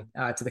Fi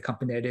to the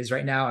company that it is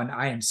right now. And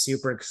I am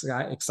super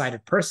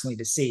excited personally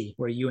to see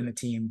where you and the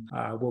team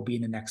will be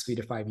in the next 3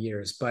 to 5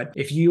 years. But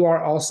if you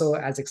are also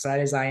as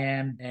excited as I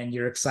am, and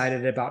you're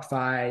excited about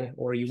Fi,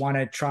 or you want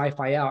to try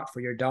Fi out for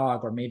your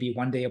dog, or maybe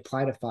one day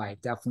apply to Fi,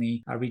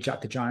 definitely reach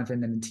out to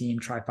Jonathan and the team,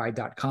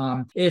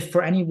 tryfi.com. If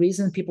for any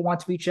reason people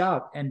want to reach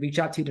out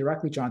to you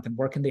directly, Jonathan,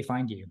 where can they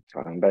find you?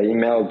 By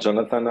email,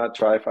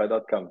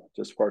 jonathan@tryfi.com.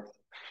 Just works.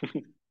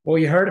 Well,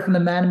 you heard it from the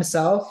man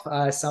himself,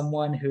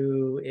 someone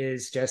who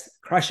is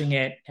just crushing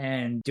it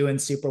and doing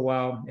super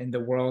well in the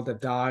world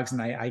of dogs.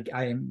 And I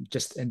am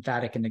just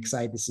emphatic and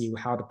excited to see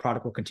how the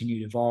product will continue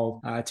to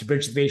evolve to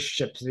bridge the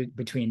relationship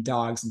between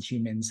dogs and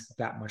humans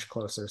that much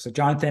closer. So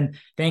Jonathan,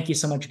 thank you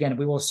so much again.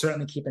 We will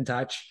certainly keep in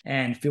touch,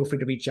 and feel free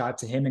to reach out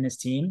to him and his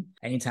team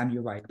anytime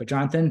you like. But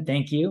Jonathan,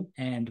 thank you,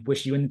 and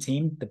wish you and the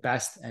team the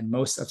best and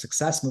most of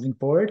success moving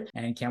forward,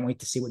 and can't wait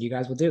to see what you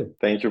guys will do.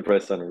 Thank you,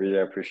 Preston. Really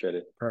appreciate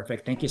it.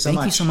 Perfect. Thank you so much.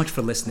 Thank you so much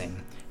for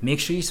listening. Make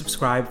sure you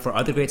subscribe for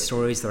other great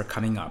stories that are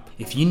coming up.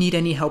 If you need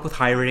any help with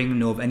hiring,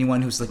 know of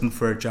anyone who's looking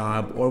for a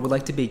job, or would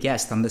like to be a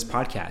guest on this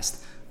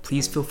podcast,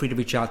 please feel free to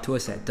reach out to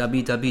us at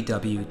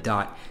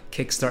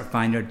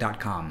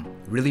www.kickstartfinder.com.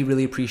 Really,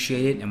 really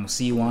appreciate it, and we'll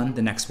see you on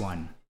the next one.